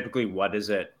 typically what does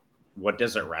it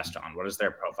rest on? What is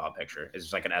their profile picture? Is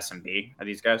it like an SMB of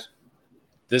these guys?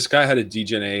 This guy had a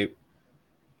DGen8.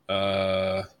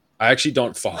 I actually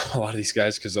don't follow a lot of these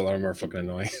guys because a lot of them are fucking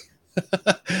annoying.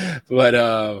 But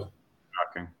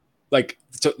Okay. like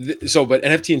but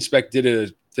NFT Inspect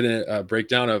did a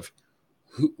breakdown of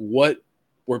what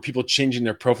were people changing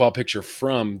their profile picture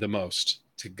from the most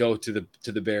to go to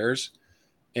the Bears,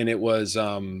 and it was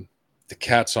the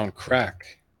Cats on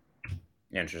Crack.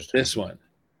 Interesting. This one.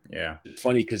 Yeah. It's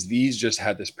funny because these just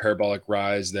had this parabolic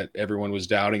rise that everyone was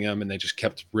doubting them and they just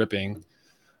kept ripping.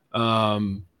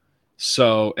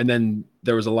 So, and then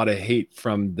there was a lot of hate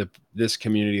from this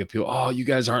community of people. Oh, you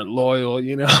guys aren't loyal,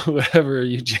 whatever.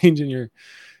 You're changing your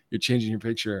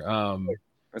picture.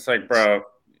 It's like, bro,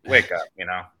 wake up,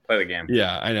 play the game.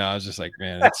 Yeah, I know. I was just like,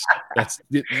 man, that's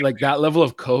like that level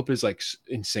of cope is like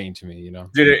insane to me,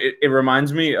 Dude, it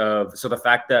reminds me of the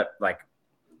fact that like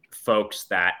folks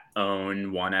that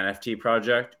own one NFT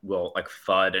project will like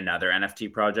FUD another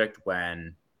NFT project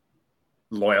when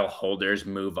loyal holders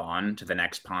move on to the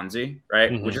next Ponzi,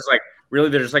 right? Mm-hmm. Which is like really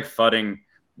they're just like FUDing.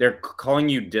 They're calling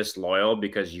you disloyal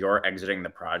because you're exiting the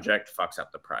project fucks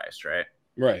up the price, right?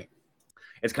 Right.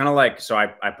 It's kind of like, so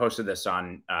I posted this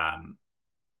on,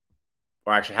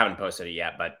 or actually haven't posted it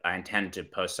yet, but I intend to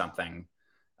post something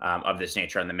of this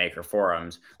nature on the Maker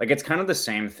forums. Like it's kind of the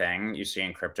same thing you see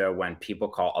in crypto when people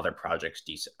call other projects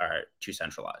too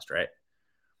centralized, right?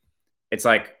 It's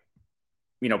like,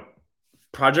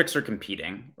 projects are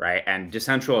competing, right? And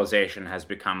decentralization has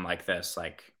become like this,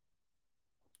 like,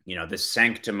 this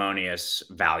sanctimonious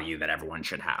value that everyone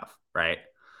should have, right?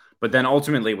 But then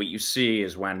ultimately what you see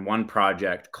is when one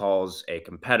project calls a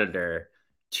competitor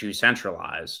too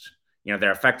centralized,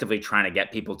 they're effectively trying to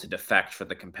get people to defect for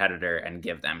the competitor and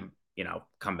give them,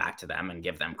 come back to them and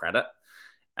give them credit.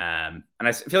 And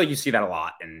I feel like you see that a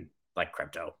lot in like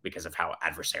crypto because of how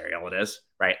adversarial it is,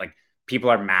 right? Like people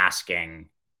are masking,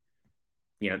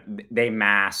 they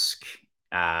mask,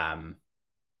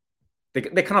 they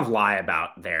kind of lie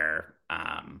about their,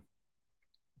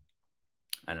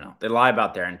 I don't know. They lie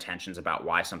about their intentions about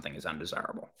why something is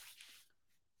undesirable.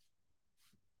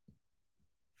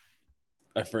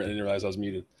 I didn't realize I was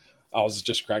muted. I was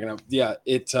just cracking up. Yeah,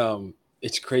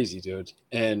 it's crazy, dude.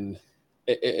 And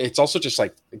it's also just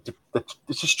like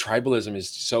it's just tribalism is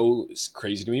so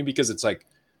crazy to me because it's like,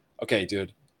 okay,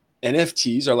 dude,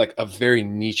 NFTs are like a very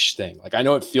niche thing. Like I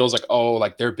know it feels like, oh,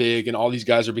 like they're big and all these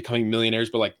guys are becoming millionaires,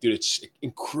 but like, dude, it's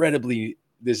incredibly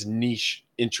this niche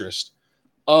interest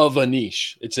of a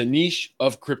niche. It's a niche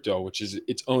of crypto, which is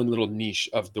its own little niche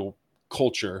of the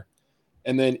culture.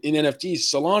 And then in NFTs,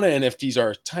 Solana NFTs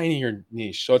are a tinier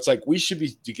niche. So it's like we should be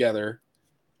together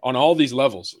on all these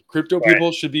levels. Crypto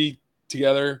people should be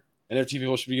together. NFT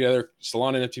people should be together.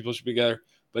 Solana NFT people should be together.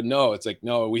 But no, it's like,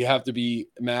 no, we have to be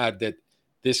mad that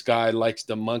this guy likes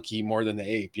the monkey more than the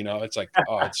ape. It's like,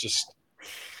 oh, it's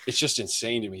just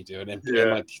insane to me, dude. And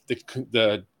like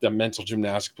the mental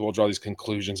gymnastics, people draw these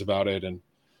conclusions about it.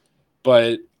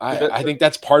 But I think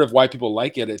that's part of why people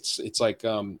like it. It's like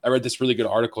I read this really good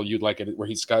article. You'd like it, where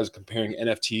these guys comparing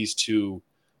NFTs to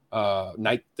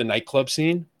the nightclub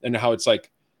scene and how it's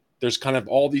like there's kind of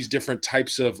all these different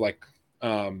types of like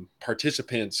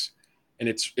participants, and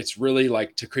it's really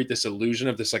like to create this illusion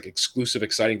of this like exclusive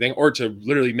exciting thing, or to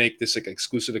literally make this like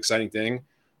exclusive exciting thing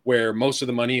where most of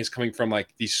the money is coming from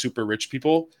like these super rich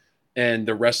people, and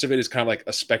the rest of it is kind of like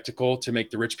a spectacle to make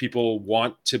the rich people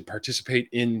want to participate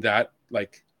in that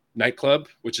like nightclub,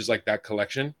 which is like that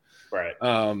collection. Right.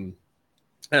 And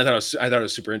I thought it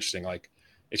was super interesting. Like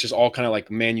it's just all kind of like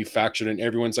manufactured and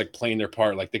everyone's like playing their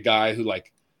part. Like the guy who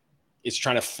like is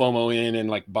trying to FOMO in and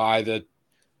like buy the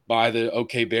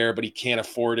OK Bear, but he can't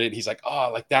afford it. He's like,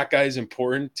 oh, like that guy is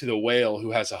important to the whale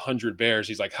who has 100 bears.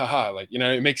 He's like, haha, like,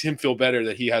 it makes him feel better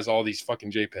that he has all these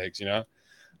fucking JPEGs,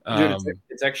 Dude, Um,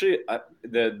 it's actually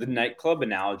the nightclub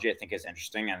analogy I think is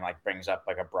interesting and like brings up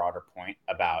like a broader point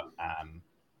about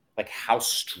like how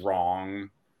strong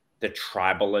the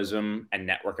tribalism and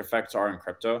network effects are in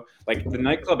crypto. Like the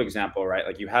nightclub example, right?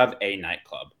 Like you have a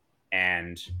nightclub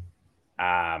and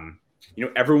um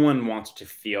everyone wants to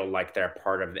feel like they're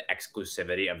part of the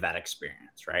exclusivity of that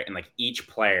experience, right? And like each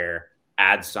player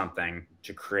adds something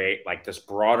to create like this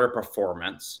broader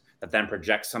performance that then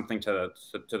projects something to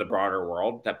the broader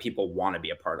world that people want to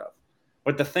be a part of.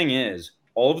 But the thing is,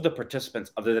 all of the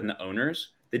participants other than the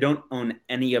owners, they don't own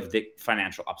any of the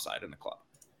financial upside in the club.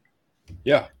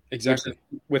 yeah, Which exactly.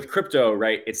 with crypto,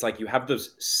 right? It's like you have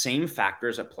those same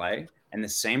factors at play and the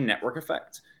same network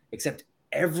effects, except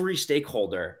every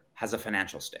stakeholder has a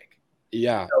financial stake.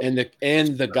 Yeah, So,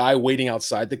 and the guy waiting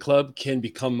outside the club can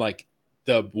become like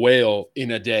the whale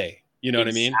in a day. You know what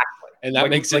I mean? exactly. And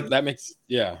Like that makes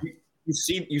yeah.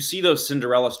 you see those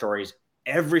Cinderella stories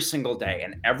every single day,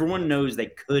 and everyone knows they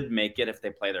could make it if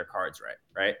they play their cards right,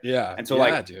 right? Yeah, And so,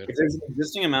 like, yeah, dude. if there's an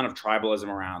existing amount of tribalism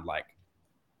around, like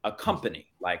a company,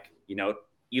 like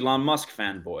Elon Musk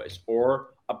fanboys,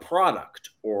 or a product,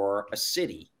 or a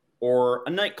city, or a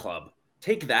nightclub,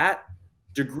 take that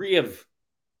degree of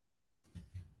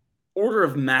order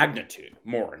of magnitude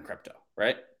more in crypto,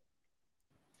 right?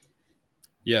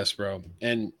 Yes, bro.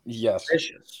 And yes,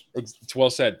 Vicious. it's well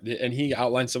said. And he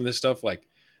outlined some of this stuff, like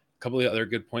a couple of the other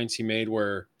good points he made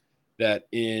were that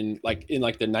in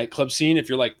the nightclub scene, if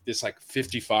you're like this like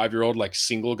 55-year-old like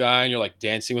single guy and you're like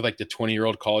dancing with like the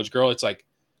 20-year-old college girl, it's like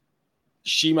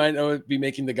she might be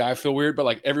making the guy feel weird, but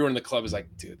like everyone in the club is like,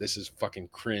 dude, this is fucking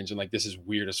cringe and like this is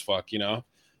weird as fuck, you know?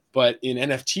 But in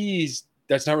NFTs,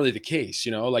 that's not really the case,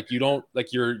 you know? Like you don't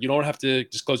have to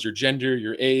disclose your gender,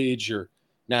 your age, your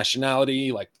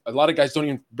nationality. Like a lot of guys don't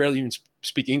even barely even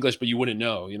speak English, but you wouldn't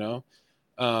know, you know?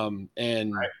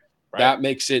 And Right, that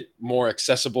makes it more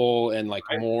accessible and like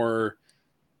right. more,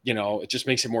 it just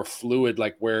makes it more fluid,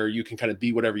 like where you can kind of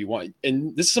be whatever you want.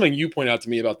 And this is something you pointed out to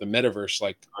me about the metaverse,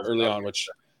 like early on, which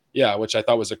I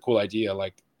thought was a cool idea.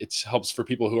 Like it helps for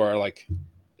people who are like,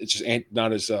 it's just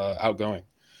not as outgoing.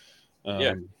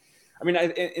 Yeah. Um, I mean,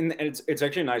 and it's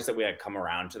actually nice that we had come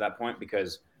around to that point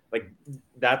because like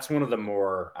that's one of the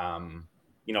more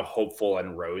hopeful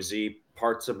and rosy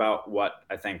parts about what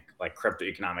I think like crypto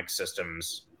economic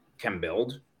systems can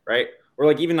build, right? Or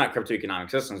like even not crypto economic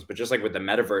systems, but just like with the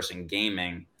metaverse and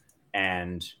gaming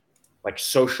and like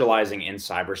socializing in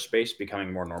cyberspace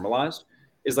becoming more normalized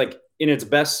is like in its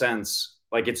best sense,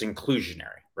 like it's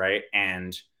inclusionary, right?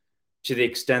 And to the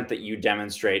extent that you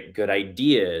demonstrate good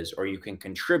ideas or you can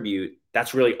contribute,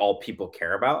 that's really all people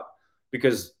care about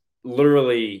because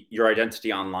literally your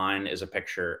identity online is a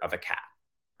picture of a cat,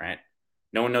 right?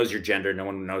 No one knows your gender, no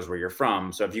one knows where you're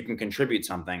from. So if you can contribute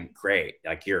something, great,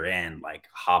 like you're in, like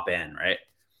hop in, right?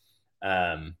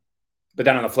 Um, but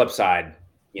then on the flip side,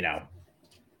 you know,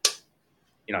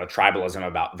 tribalism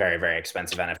about very, very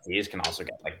expensive NFTs can also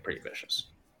get like pretty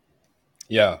vicious.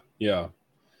 yeah, yeah,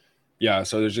 yeah.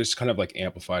 So there's just kind of like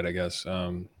amplified, I guess.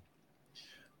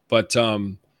 But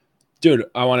dude,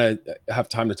 I want to have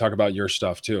time to talk about your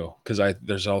stuff too, because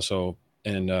there's also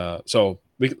and so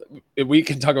we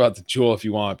can talk about the jewel if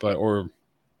you want, but or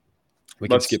we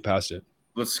can Let's skip past it.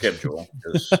 let's skip Jewel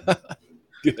because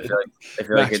Good, I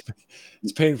feel like Max.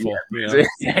 It's painful, you know.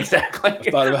 yeah, exactly. I've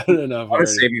thought about it enough I want to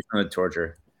already. save you from the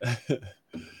torture.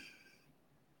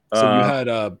 So you Uh, had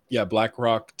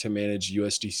BlackRock to manage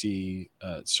USDC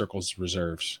Circle's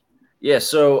reserves. yeah.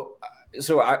 So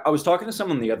I was talking to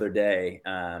someone the other day,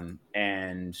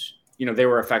 and they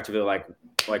were effectively like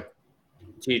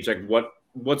teach like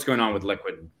what's going on with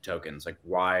liquid tokens? Like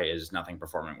why is nothing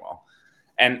performing well?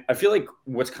 And I feel like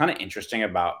what's kind of interesting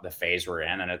about the phase we're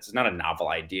in, and it's not a novel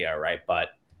idea, right? But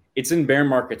it's in bear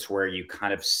markets where you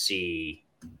kind of see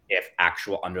if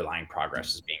actual underlying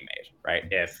progress is being made, right?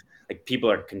 If like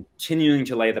people are continuing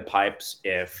to lay the pipes,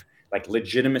 if like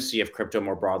legitimacy of crypto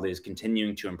more broadly is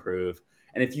continuing to improve,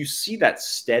 and if you see that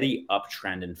steady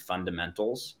uptrend in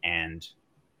fundamentals and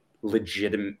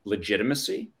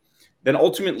legitimacy, then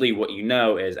ultimately what you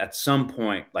know is at some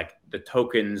point like the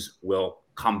tokens will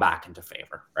come back into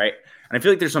favor, right? And I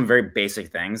feel like there's some very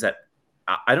basic things that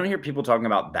I don't hear people talking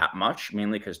about that much,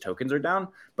 mainly because tokens are down,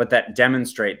 but that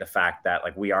demonstrate the fact that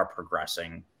like we are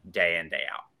progressing day in, day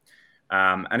out.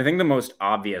 And I think the most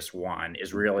obvious one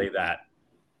is really that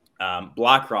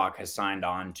BlackRock has signed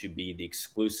on to be the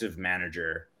exclusive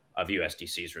manager of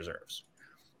USDC's reserves.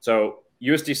 So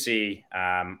USDC,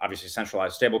 obviously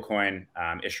centralized stablecoin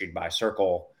issued by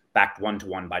Circle, backed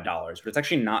one-to-one by dollars, but it's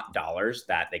actually not dollars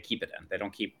that they keep it in. They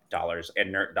don't keep dollars,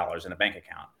 inert dollars in a bank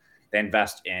account. they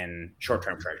invest in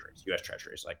short-term treasuries, U.S.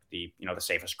 treasuries, like the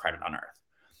safest credit on earth.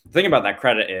 The thing about that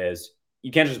credit is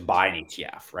you can't just buy an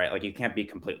ETF, right? Like you can't be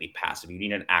completely passive. You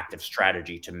need an active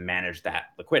strategy to manage that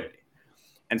liquidity.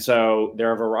 And so there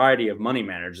are a variety of money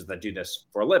managers that do this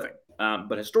for a living.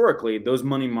 But historically, those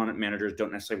money managers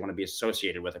don't necessarily want to be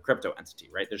associated with a crypto entity,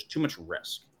 right? There's too much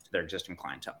risk to their existing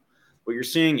clientele. What you're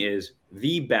seeing is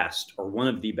the best or one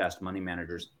of the best money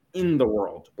managers in the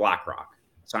world, BlackRock,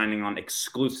 signing on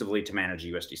exclusively to manage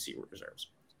USDC reserves,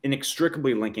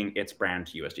 inextricably linking its brand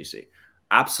to USDC.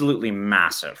 Absolutely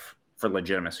massive for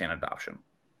legitimacy and adoption.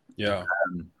 Yeah.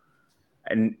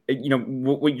 And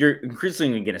what you're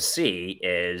increasingly going to see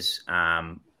is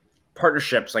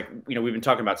partnerships like we've been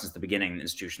talking about since the beginning. The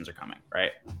institutions are coming,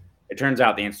 right? It turns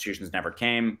out the institutions never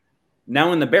came.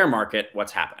 Now in the bear market,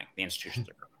 what's happening? The institutions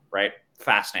are coming, right?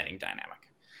 Fascinating dynamic.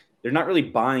 They're not really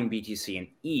buying BTC and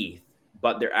ETH,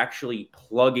 but they're actually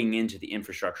plugging into the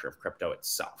infrastructure of crypto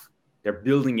itself. They're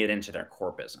building it into their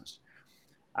core business.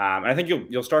 And I think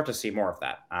you'll start to see more of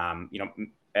that.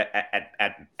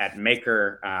 At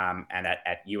Maker and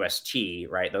at UST,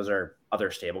 right? Those are other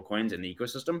stable coins in the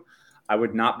ecosystem. I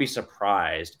would not be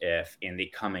surprised if in the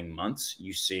coming months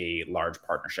you see large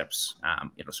partnerships,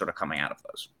 sort of coming out of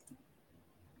those.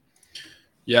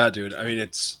 Yeah, dude. I mean,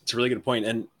 it's a really good point,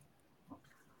 and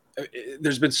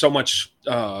there's been so much,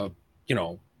 doubt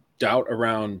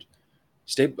around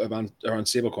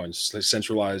stablecoins,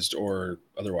 centralized or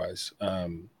otherwise. I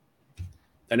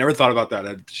never thought about that.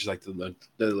 It's just like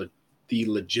the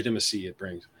legitimacy it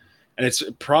brings, and it's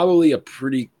probably a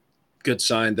pretty good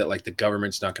sign that like the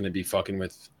government's not going to be fucking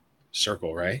with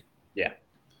Circle, right? Yeah,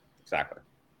 exactly.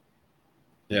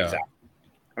 Yeah, exactly.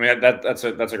 I mean that's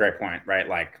a great point, right?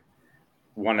 Like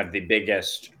one of the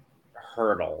biggest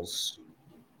hurdles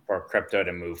for crypto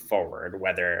to move forward,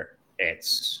 whether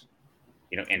it's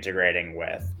integrating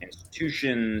with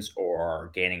institutions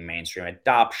or gaining mainstream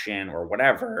adoption or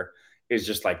whatever, is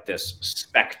just like this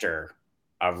specter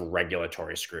of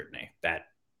regulatory scrutiny that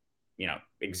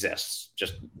exists,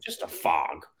 just a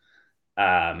fog.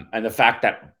 And the fact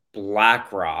that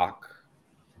BlackRock,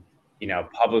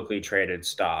 publicly traded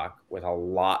stock with a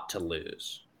lot to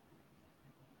lose,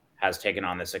 has taken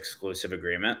on this exclusive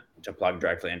agreement to plug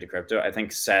directly into crypto, I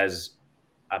think says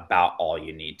about all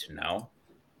you need to know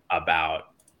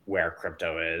about where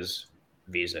crypto is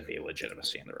vis-a-vis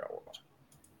legitimacy in the real world.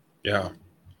 Yeah.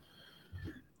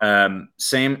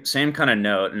 Same kind of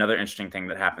note. Another interesting thing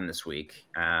that happened this week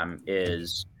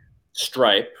is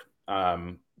Stripe,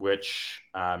 which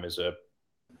is a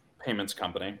payments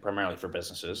company primarily for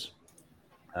businesses,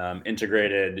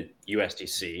 integrated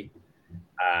USDC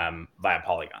via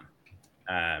Polygon.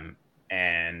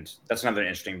 And that's another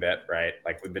interesting bit, right?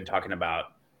 Like we've been talking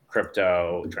about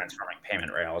crypto transforming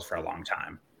payment rails for a long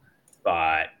time,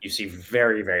 but you see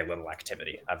very, very little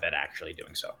activity of it actually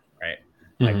doing so, right?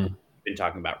 Like we've been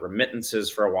talking about remittances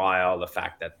for a while. The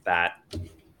fact that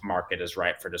market is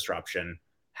ripe for disruption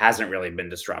hasn't really been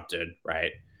disrupted,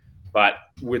 right? But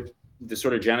with the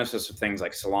sort of genesis of things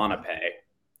like Solana Pay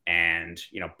and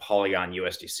Polygon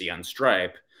USDC on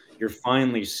Stripe, you're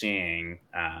finally seeing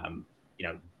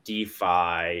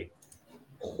DeFi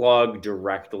plug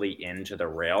directly into the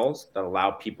rails that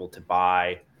allow people to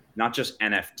buy not just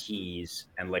NFTs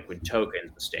and liquid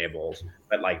tokens, the stables,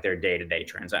 but like their day-to-day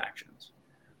transactions.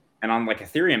 And on like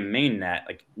Ethereum mainnet,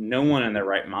 like no one in their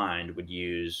right mind would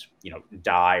use,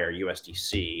 DAI or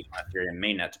USDC on Ethereum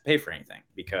mainnet to pay for anything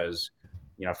because,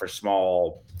 for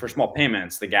small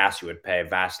payments, the gas you would pay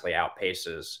vastly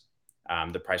outpaces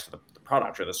the price of the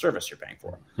product or the service you're paying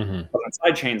for. But on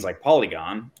side chains like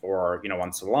Polygon or,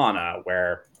 on Solana,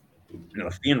 where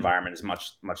the fee environment is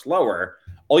much, much lower,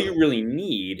 all you really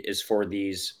need is for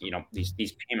these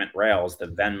payment rails, the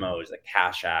Venmos, the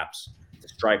Cash Apps, the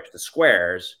Stripes, the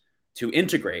Squares, to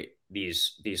integrate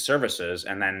these services,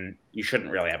 and then you shouldn't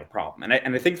really have a problem.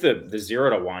 And I think the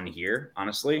 0 to 1 here,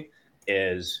 honestly,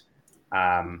 is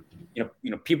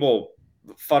people,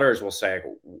 fudders will say,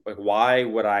 like, why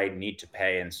would I need to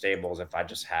pay in stables if I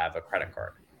just have a credit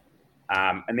card?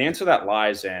 And the answer to that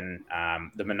lies in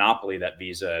the monopoly that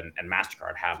Visa and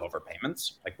MasterCard have over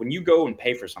payments. Like when you go and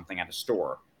pay for something at a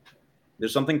store,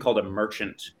 there's something called a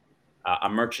merchant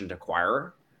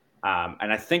acquirer.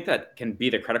 And I think that can be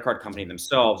the credit card company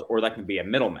themselves, or that can be a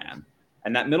middleman.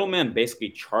 And that middleman basically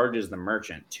charges the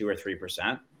merchant 2 or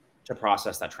 3% to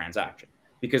process that transaction,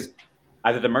 because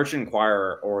either the merchant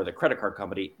acquirer or the credit card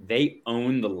company, they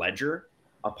own the ledger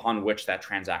upon which that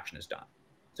transaction is done.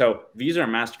 So Visa or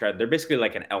MasterCard, they're basically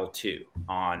like an L2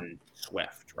 on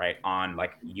Swift, right? On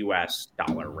like US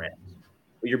dollar rails.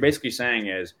 What you're basically saying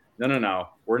is, no,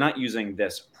 we're not using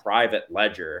this private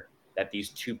ledger that these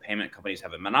two payment companies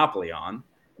have a monopoly on.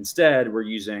 Instead, we're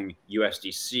using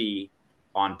USDC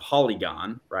on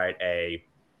Polygon, right? A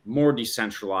more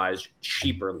decentralized,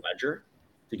 cheaper ledger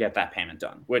to get that payment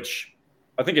done, which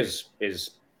I think is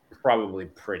probably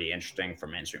pretty interesting for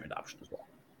mainstream adoption as well.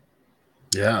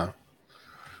 Yeah.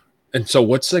 And so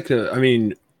what's like I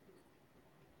mean,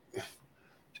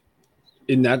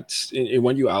 in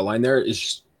what you outline there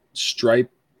is Stripe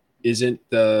isn't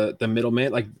the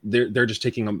middleman, like they're just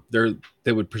taking them,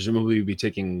 they would presumably be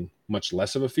taking much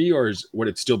less of a fee, or would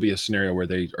it still be a scenario where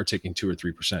they are taking 2 or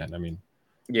 3%? I mean,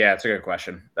 yeah, that's a good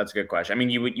question. I mean,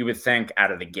 you would think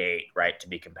out of the gate, right, to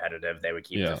be competitive, they would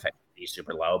keep the fee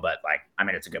super low, but like, I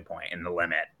mean, it's a good point. In the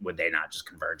limit, would they not just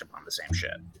converge upon the same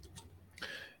shit?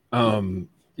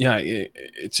 Yeah,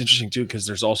 it's interesting too, because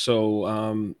there's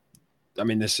also I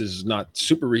mean, this is not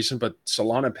super recent, but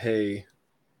Solana Pay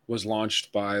was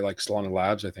launched by like Solana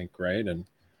Labs, I think, right? And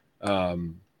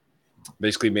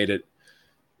basically made it,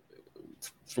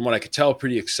 from what I could tell,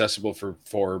 pretty accessible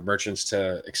for merchants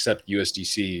to accept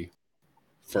USDC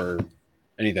for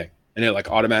anything. And it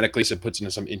like automatically puts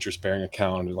into some interest bearing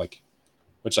account, like,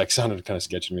 which like sounded kind of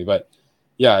sketchy to me. But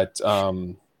yeah, I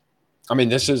mean,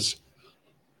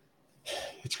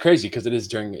 it's crazy because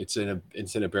it's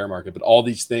in a bear market, but all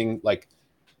these things, like,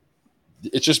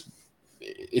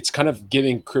 it's kind of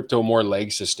giving crypto more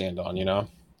legs to stand on, you know?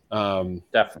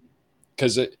 Definitely.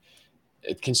 Because it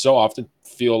can so often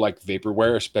feel like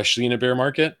vaporware, especially in a bear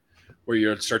market, where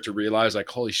you start to realize like,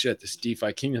 holy shit, this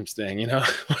DeFi Kingdoms thing, you know,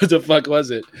 what the fuck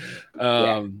was it?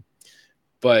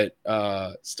 But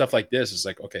stuff like this is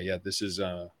like, okay, yeah, this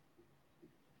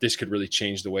could really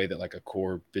change the way that like a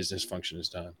core business function is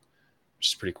done, which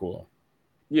is pretty cool.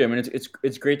 Yeah, I mean,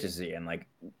 it's great to see, and like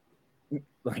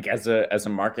as a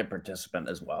market participant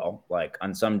as well, like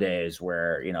on some days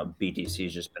where, you know, BTC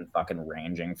has just been fucking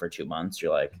ranging for 2 months,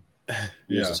 you're like,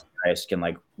 Jesus Christ, can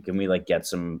we like get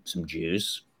some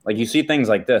juice? Like you see things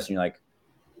like this and you're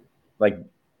like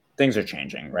things are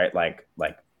changing, right? Like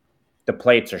the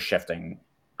plates are shifting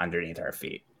underneath our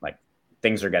feet. Like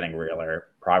things are getting realer,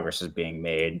 progress is being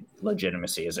made,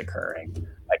 legitimacy is occurring.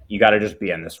 Like you got to just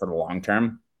be in this for the long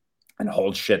term and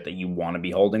hold shit that you want to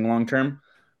be holding long term.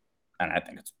 And I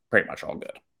think it's pretty much all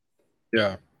good.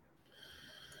 Yeah.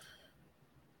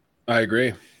 I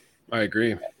agree.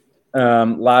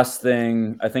 Last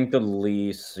thing, I think the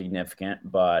least significant,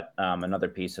 but another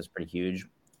piece that's pretty huge.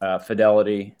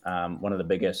 Fidelity, one of the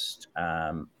biggest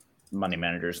money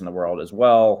managers in the world as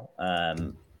well,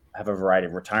 have a variety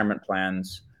of retirement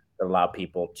plans that allow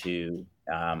people to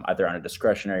either on a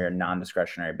discretionary or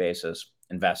non-discretionary basis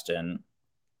invest in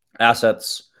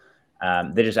assets.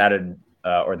 They just added,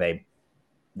 or they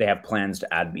have plans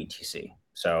to add BTC.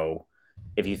 So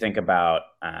if you think about,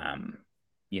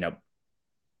 you know,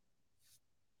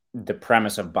 the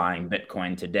premise of buying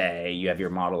Bitcoin today, you have your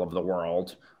model of the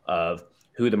world of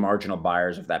who the marginal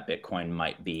buyers of that Bitcoin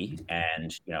might be,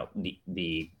 and you know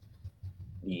the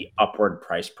upward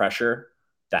price pressure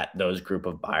that those group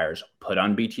of buyers put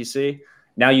on BTC.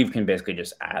 Now you can basically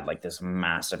just add like this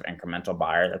massive incremental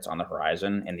buyer that's on the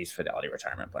horizon in these Fidelity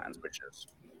retirement plans, which is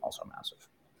also massive.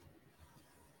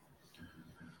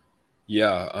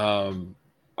 Yeah, I'm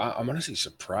honestly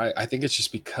surprised. I think it's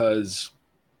just because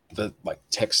the like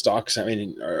tech stocks, I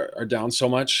mean, are down so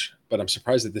much, but I'm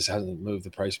surprised that this hasn't moved the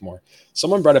price more.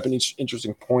 Someone brought up an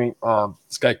interesting point.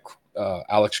 This guy,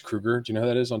 Alex Kruger, do you know who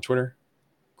that is on Twitter?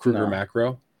 Kruger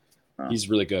Macro. No. He's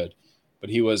really good, but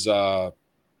he was, I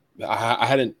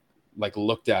hadn't like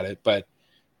looked at it, but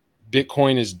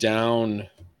Bitcoin is down.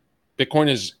 Bitcoin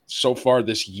is so far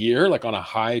this year, like on a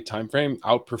high time frame,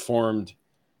 outperformed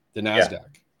the NASDAQ.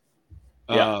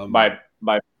 Yeah, by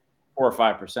 4 or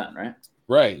 5%, right?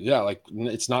 Right. Yeah. Like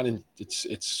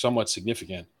it's somewhat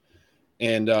significant.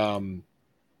 And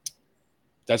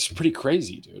that's pretty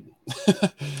crazy, dude.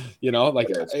 You know, like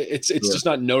it's just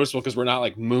not noticeable because we're not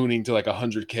like mooning to like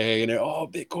 100K and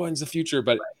Bitcoin's the future.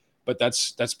 But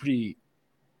that's pretty,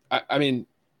 I mean,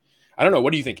 I don't know.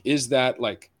 What do you think? Is that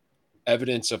like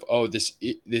evidence of,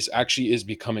 this actually is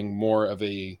becoming more of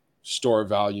a store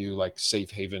value, like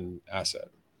safe haven asset?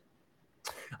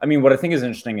 I mean, what I think is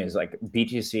interesting is like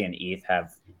BTC and ETH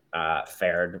have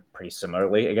fared pretty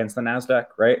similarly against the NASDAQ,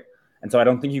 right? And so I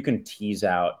don't think you can tease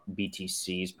out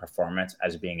BTC's performance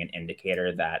as being an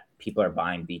indicator that people are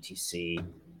buying BTC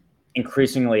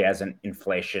increasingly as an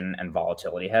inflation and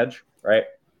volatility hedge, right?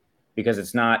 Because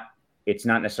it's not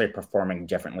necessarily performing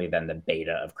differently than the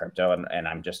beta of crypto. And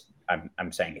I'm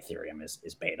saying Ethereum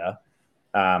is beta.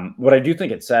 What I do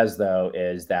think it says though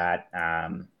is that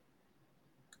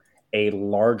a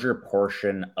larger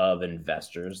portion of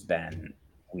investors than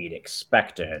we'd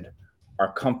expected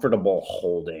are comfortable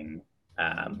holding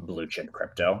blue chip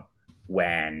crypto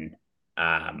when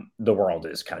the world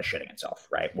is kind of shitting itself,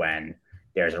 right? When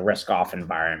there's a risk off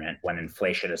environment, when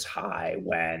inflation is high,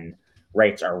 when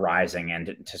rates are rising and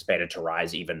anticipated to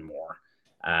rise even more.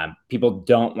 People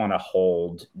don't want to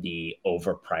hold the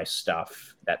overpriced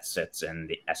stuff that sits in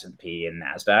the S&P and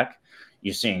NASDAQ.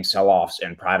 You're seeing sell-offs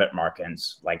in private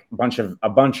markets, like a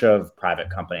bunch of private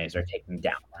companies are taking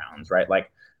down rounds, right?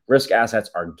 Like risk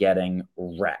assets are getting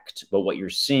wrecked. But what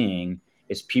you're seeing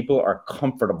is people are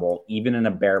comfortable, even in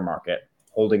a bear market,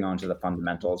 holding on to the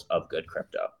fundamentals of good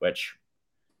crypto, which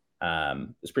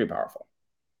is pretty powerful.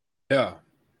 Yeah,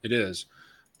 it is.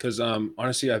 Because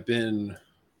honestly, I'm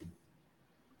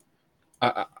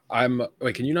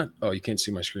wait, can you not? Oh, you can't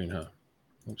see my screen, huh?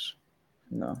 Oops.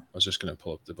 No. I was just gonna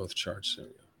pull up both charts. There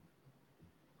we go.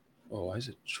 Oh, why is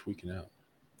it tweaking out?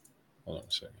 Hold on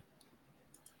a second.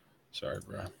 Sorry,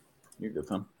 bro. You're good,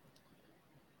 fun.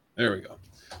 There we go.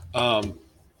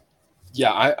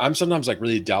 Yeah, I'm sometimes like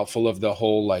really doubtful of the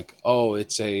whole like, oh,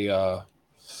 it's a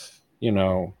you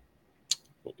know,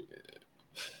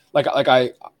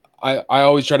 I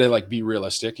always try to like be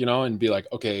realistic, and be like,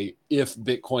 okay, if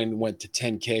Bitcoin went to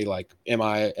 10K, like am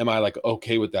I like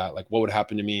okay with that? Like what would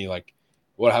happen to me? Like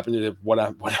what happened to what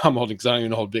I'm holding, because I don't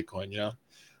even hold Bitcoin,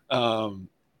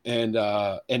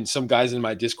 and some guys in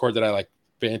my Discord that I like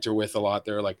banter with a lot,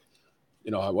 they're like,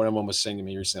 one of them was saying to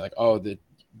me recently, like, oh, the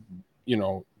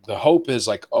hope is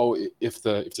like, oh, if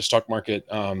the stock market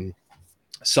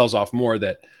sells off more,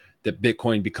 that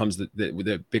Bitcoin becomes that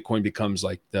Bitcoin becomes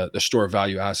like the store of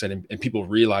value asset, and people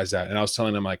realize that. And I was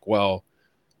telling them like, well,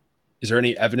 is there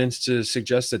any evidence to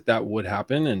suggest that would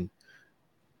happen? And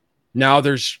now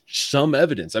there's some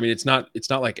evidence. I mean, it's not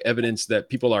like evidence that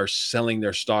people are selling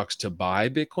their stocks to buy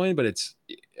Bitcoin, but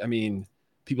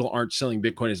people aren't selling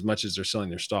Bitcoin as much as they're selling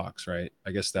their stocks, right?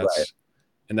 I guess that's right.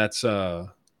 And that's let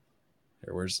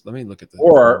me look at the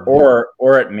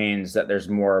or it means that there's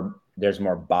more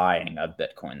buying of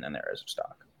Bitcoin than there is of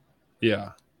stock.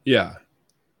 Yeah.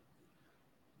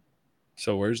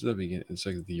 So where's the beginning? It's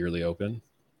like the yearly open.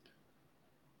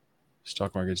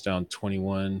 Stock market's down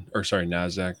 21, or sorry,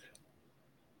 NASDAQ.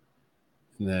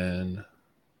 And then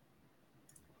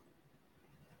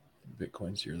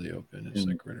Bitcoin's yearly open is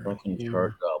like right around here.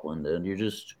 Chart goblin, dude.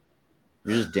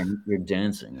 You're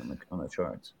dancing on the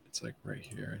charts. It's like right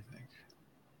here, I think.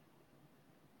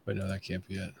 But no, that can't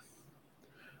be it.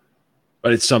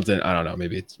 But it's something, I don't know.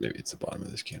 Maybe it's the bottom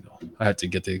of this candle. I have to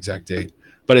get the exact date,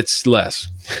 but it's less,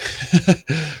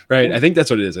 right? I think that's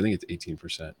what it is. I think it's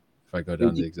 18%. If I go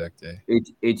down the exact day,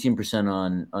 18%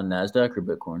 on NASDAQ or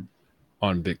Bitcoin?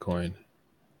 On Bitcoin,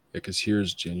 because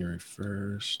here's January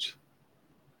 1st.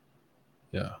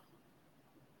 Yeah,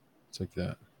 it's like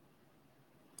that.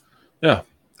 Yeah,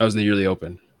 that was the yearly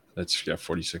open. That's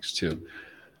 46 too.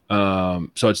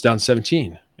 So it's down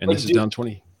 17, and this is down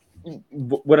 20.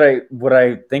 What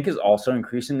I think is also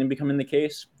increasingly becoming the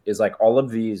case is like all of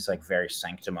these like very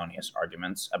sanctimonious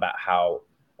arguments about how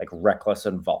like reckless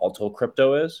and volatile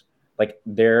crypto is, like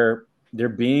they're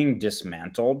being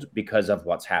dismantled because of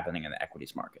what's happening in the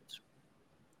equities markets.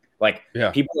 Like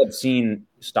people have seen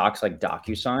stocks like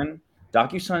DocuSign.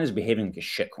 DocuSign is behaving like a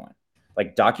shitcoin.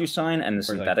 Like DocuSign and the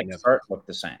synthetic chart look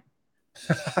the same.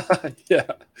 Yeah.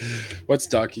 What's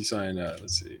DocuSign?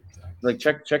 Let's see. Like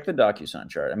check the DocuSign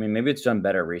chart. I mean, maybe it's done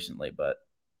better recently, but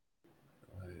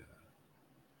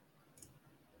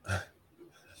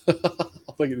look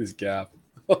at this gap.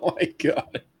 Oh my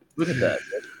god. Look at that.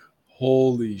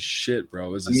 Holy shit,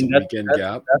 bro. Is this a weekend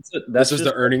gap? This is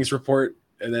the earnings report,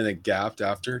 and then it gapped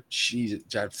after. Jeez, it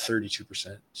jabbed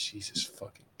 32%. Jesus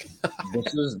fucking.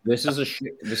 This is a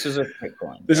shit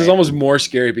coin. This is almost more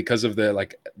scary because of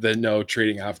the no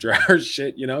trading after hours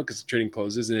shit, because trading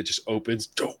closes and it just opens.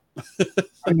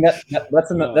 I mean,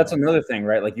 that's another thing,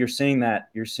 right? Like you're seeing that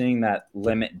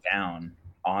limit down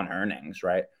on earnings,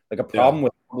 right? Like a problem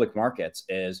with public markets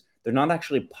is they're not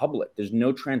actually public. There's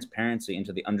no transparency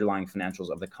into the underlying financials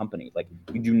of the company. Like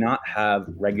you do not have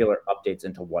regular updates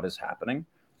into what is happening.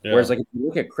 Yeah. Whereas like if you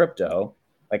look at crypto,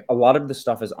 like a lot of the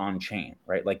stuff is on chain,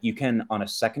 right? Like you can on a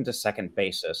second to second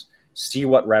basis see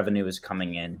what revenue is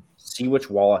coming in, see which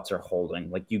wallets are holding,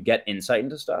 like you get insight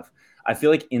into stuff. I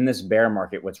feel like in this bear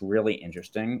market, what's really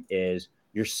interesting is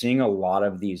you're seeing a lot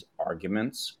of these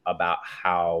arguments about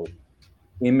how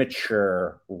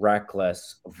immature,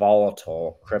 reckless,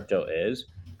 volatile crypto is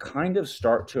kind of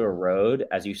start to erode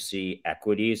as you see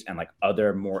equities and like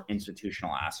other more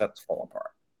institutional assets fall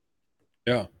apart.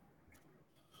 Yeah.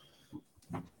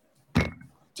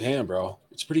 Damn, bro.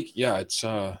 It's pretty, it's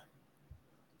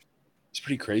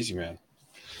pretty crazy, man.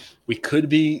 we could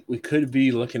be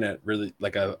looking at really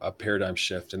like a paradigm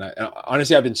shift. And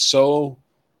honestly, I've been so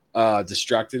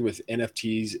distracted with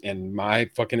NFTs and my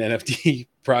fucking NFT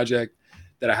project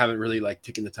that I haven't really like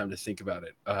taken the time to think about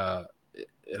it at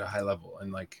a high level.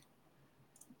 And like,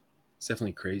 it's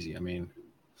definitely crazy. I mean,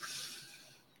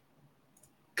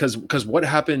 because what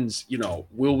happens, you know,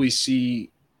 will we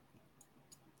see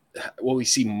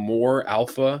more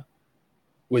alpha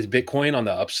with Bitcoin on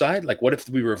the upside? Like, what if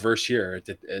we reverse here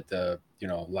at the you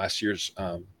know, last year's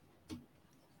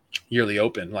yearly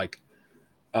open? Like,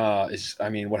 I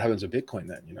mean, what happens with Bitcoin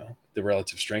then? You know, the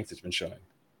relative strength it's been showing.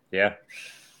 Yeah.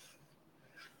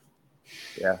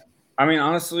 I mean,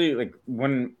 honestly, like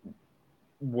when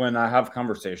I have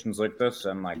conversations like this,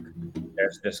 and like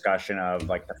there's discussion of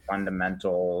like the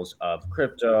fundamentals of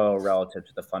crypto relative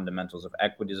to the fundamentals of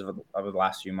equities over the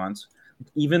last few months,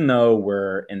 even though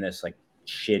we're in this like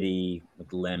shitty,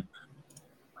 like limp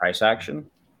price action,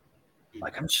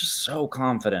 like I'm just so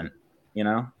confident, you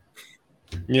know?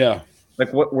 Yeah. Like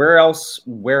where else are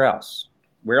you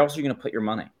going to put your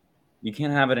money? You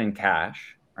can't have it in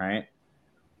cash, right?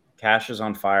 Cash is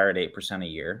on fire at 8% a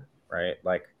year, right?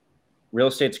 Like real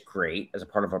estate's great as a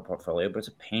part of our portfolio, but it's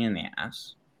a pain in the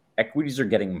ass. Equities are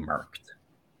getting murked,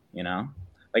 you know?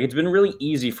 Like it's been really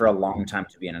easy for a long time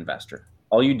to be an investor.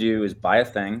 All you do is buy a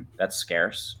thing that's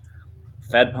scarce,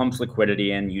 Fed pumps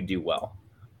liquidity in, you do well.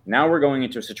 Now we're going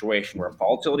into a situation where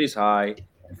volatility is high,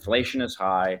 inflation is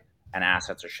high, and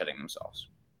assets are shitting themselves.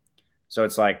 So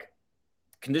it's like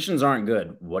conditions aren't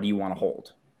good. What do you want to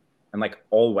hold? And like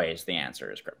always, the answer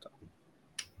is crypto.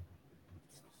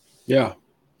 Yeah.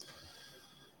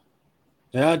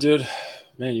 Yeah, dude.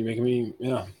 Man, you're making me.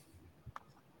 Yeah.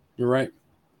 You're right.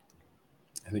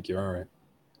 I think you're all right.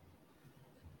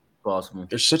 Possible.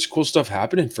 There's such cool stuff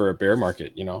happening for a bear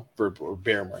market, you know, for a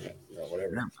bear market, you know,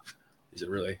 whatever. Yeah. Is it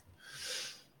really?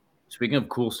 Speaking of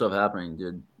cool stuff happening,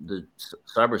 dude, the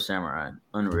Cyber Samurai,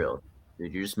 unreal.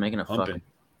 Dude, you're just making a Pumping. fucking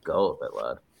go of it,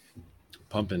 lad.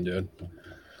 Pumping, dude.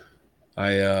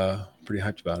 Pretty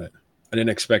hyped about it. I didn't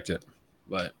expect it,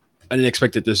 but I didn't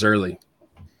expect it this early.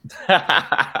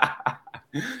 I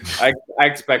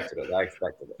expected it. I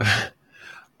expected it.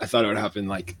 I thought it would happen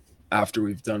like after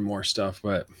we've done more stuff,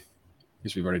 but I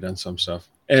guess we've already done some stuff.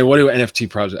 And what do NFT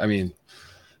projects? I mean,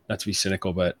 not to be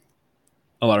cynical, but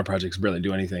a lot of projects barely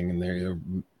do anything, and they're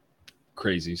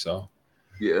crazy. So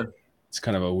Yeah. it's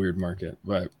kind of a weird market,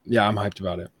 but yeah, I'm hyped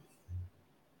about it.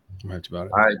 All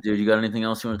right, dude. You got anything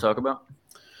else you want to talk about?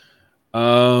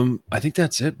 I think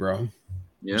that's it, bro.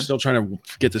 Yeah. I'm still trying to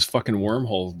get this fucking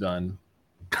wormhole done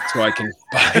so I can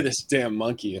buy this damn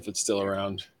monkey if it's still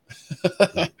around.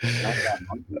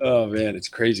 Oh man, it's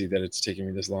crazy that it's taking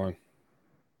me this long.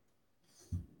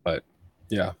 But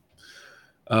yeah.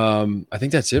 I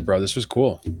think that's it, bro. This was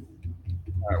cool.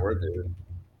 All right, we're good.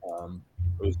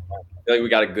 It was fun. I feel like we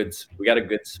got a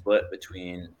good split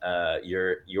between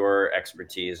your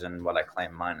expertise and what I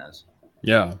claim mine is.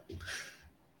 Yeah.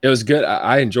 It was good.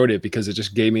 I enjoyed it because it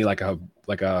just gave me like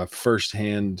a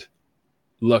firsthand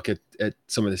look at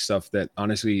some of this stuff that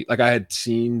honestly, like I had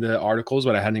seen the articles,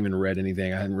 but I hadn't even read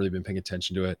anything. I hadn't really been paying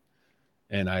attention to it.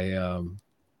 And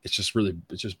it's just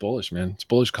bullish, man. It's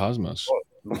bullish cosmos.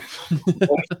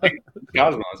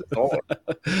 Cosmos,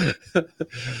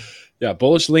 yeah,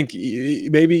 bullish Link,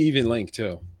 maybe even Link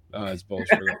too. It's bullish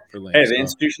for Link. Hey, the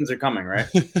institutions are coming, right?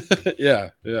 yeah.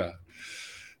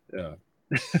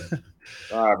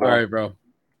 All right, bro.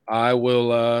 I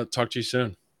will talk to you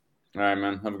soon. All right,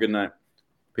 man. Have a good night.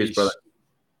 Peace, brother.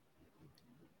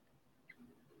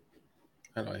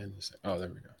 How do I end this? Oh, there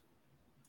we go.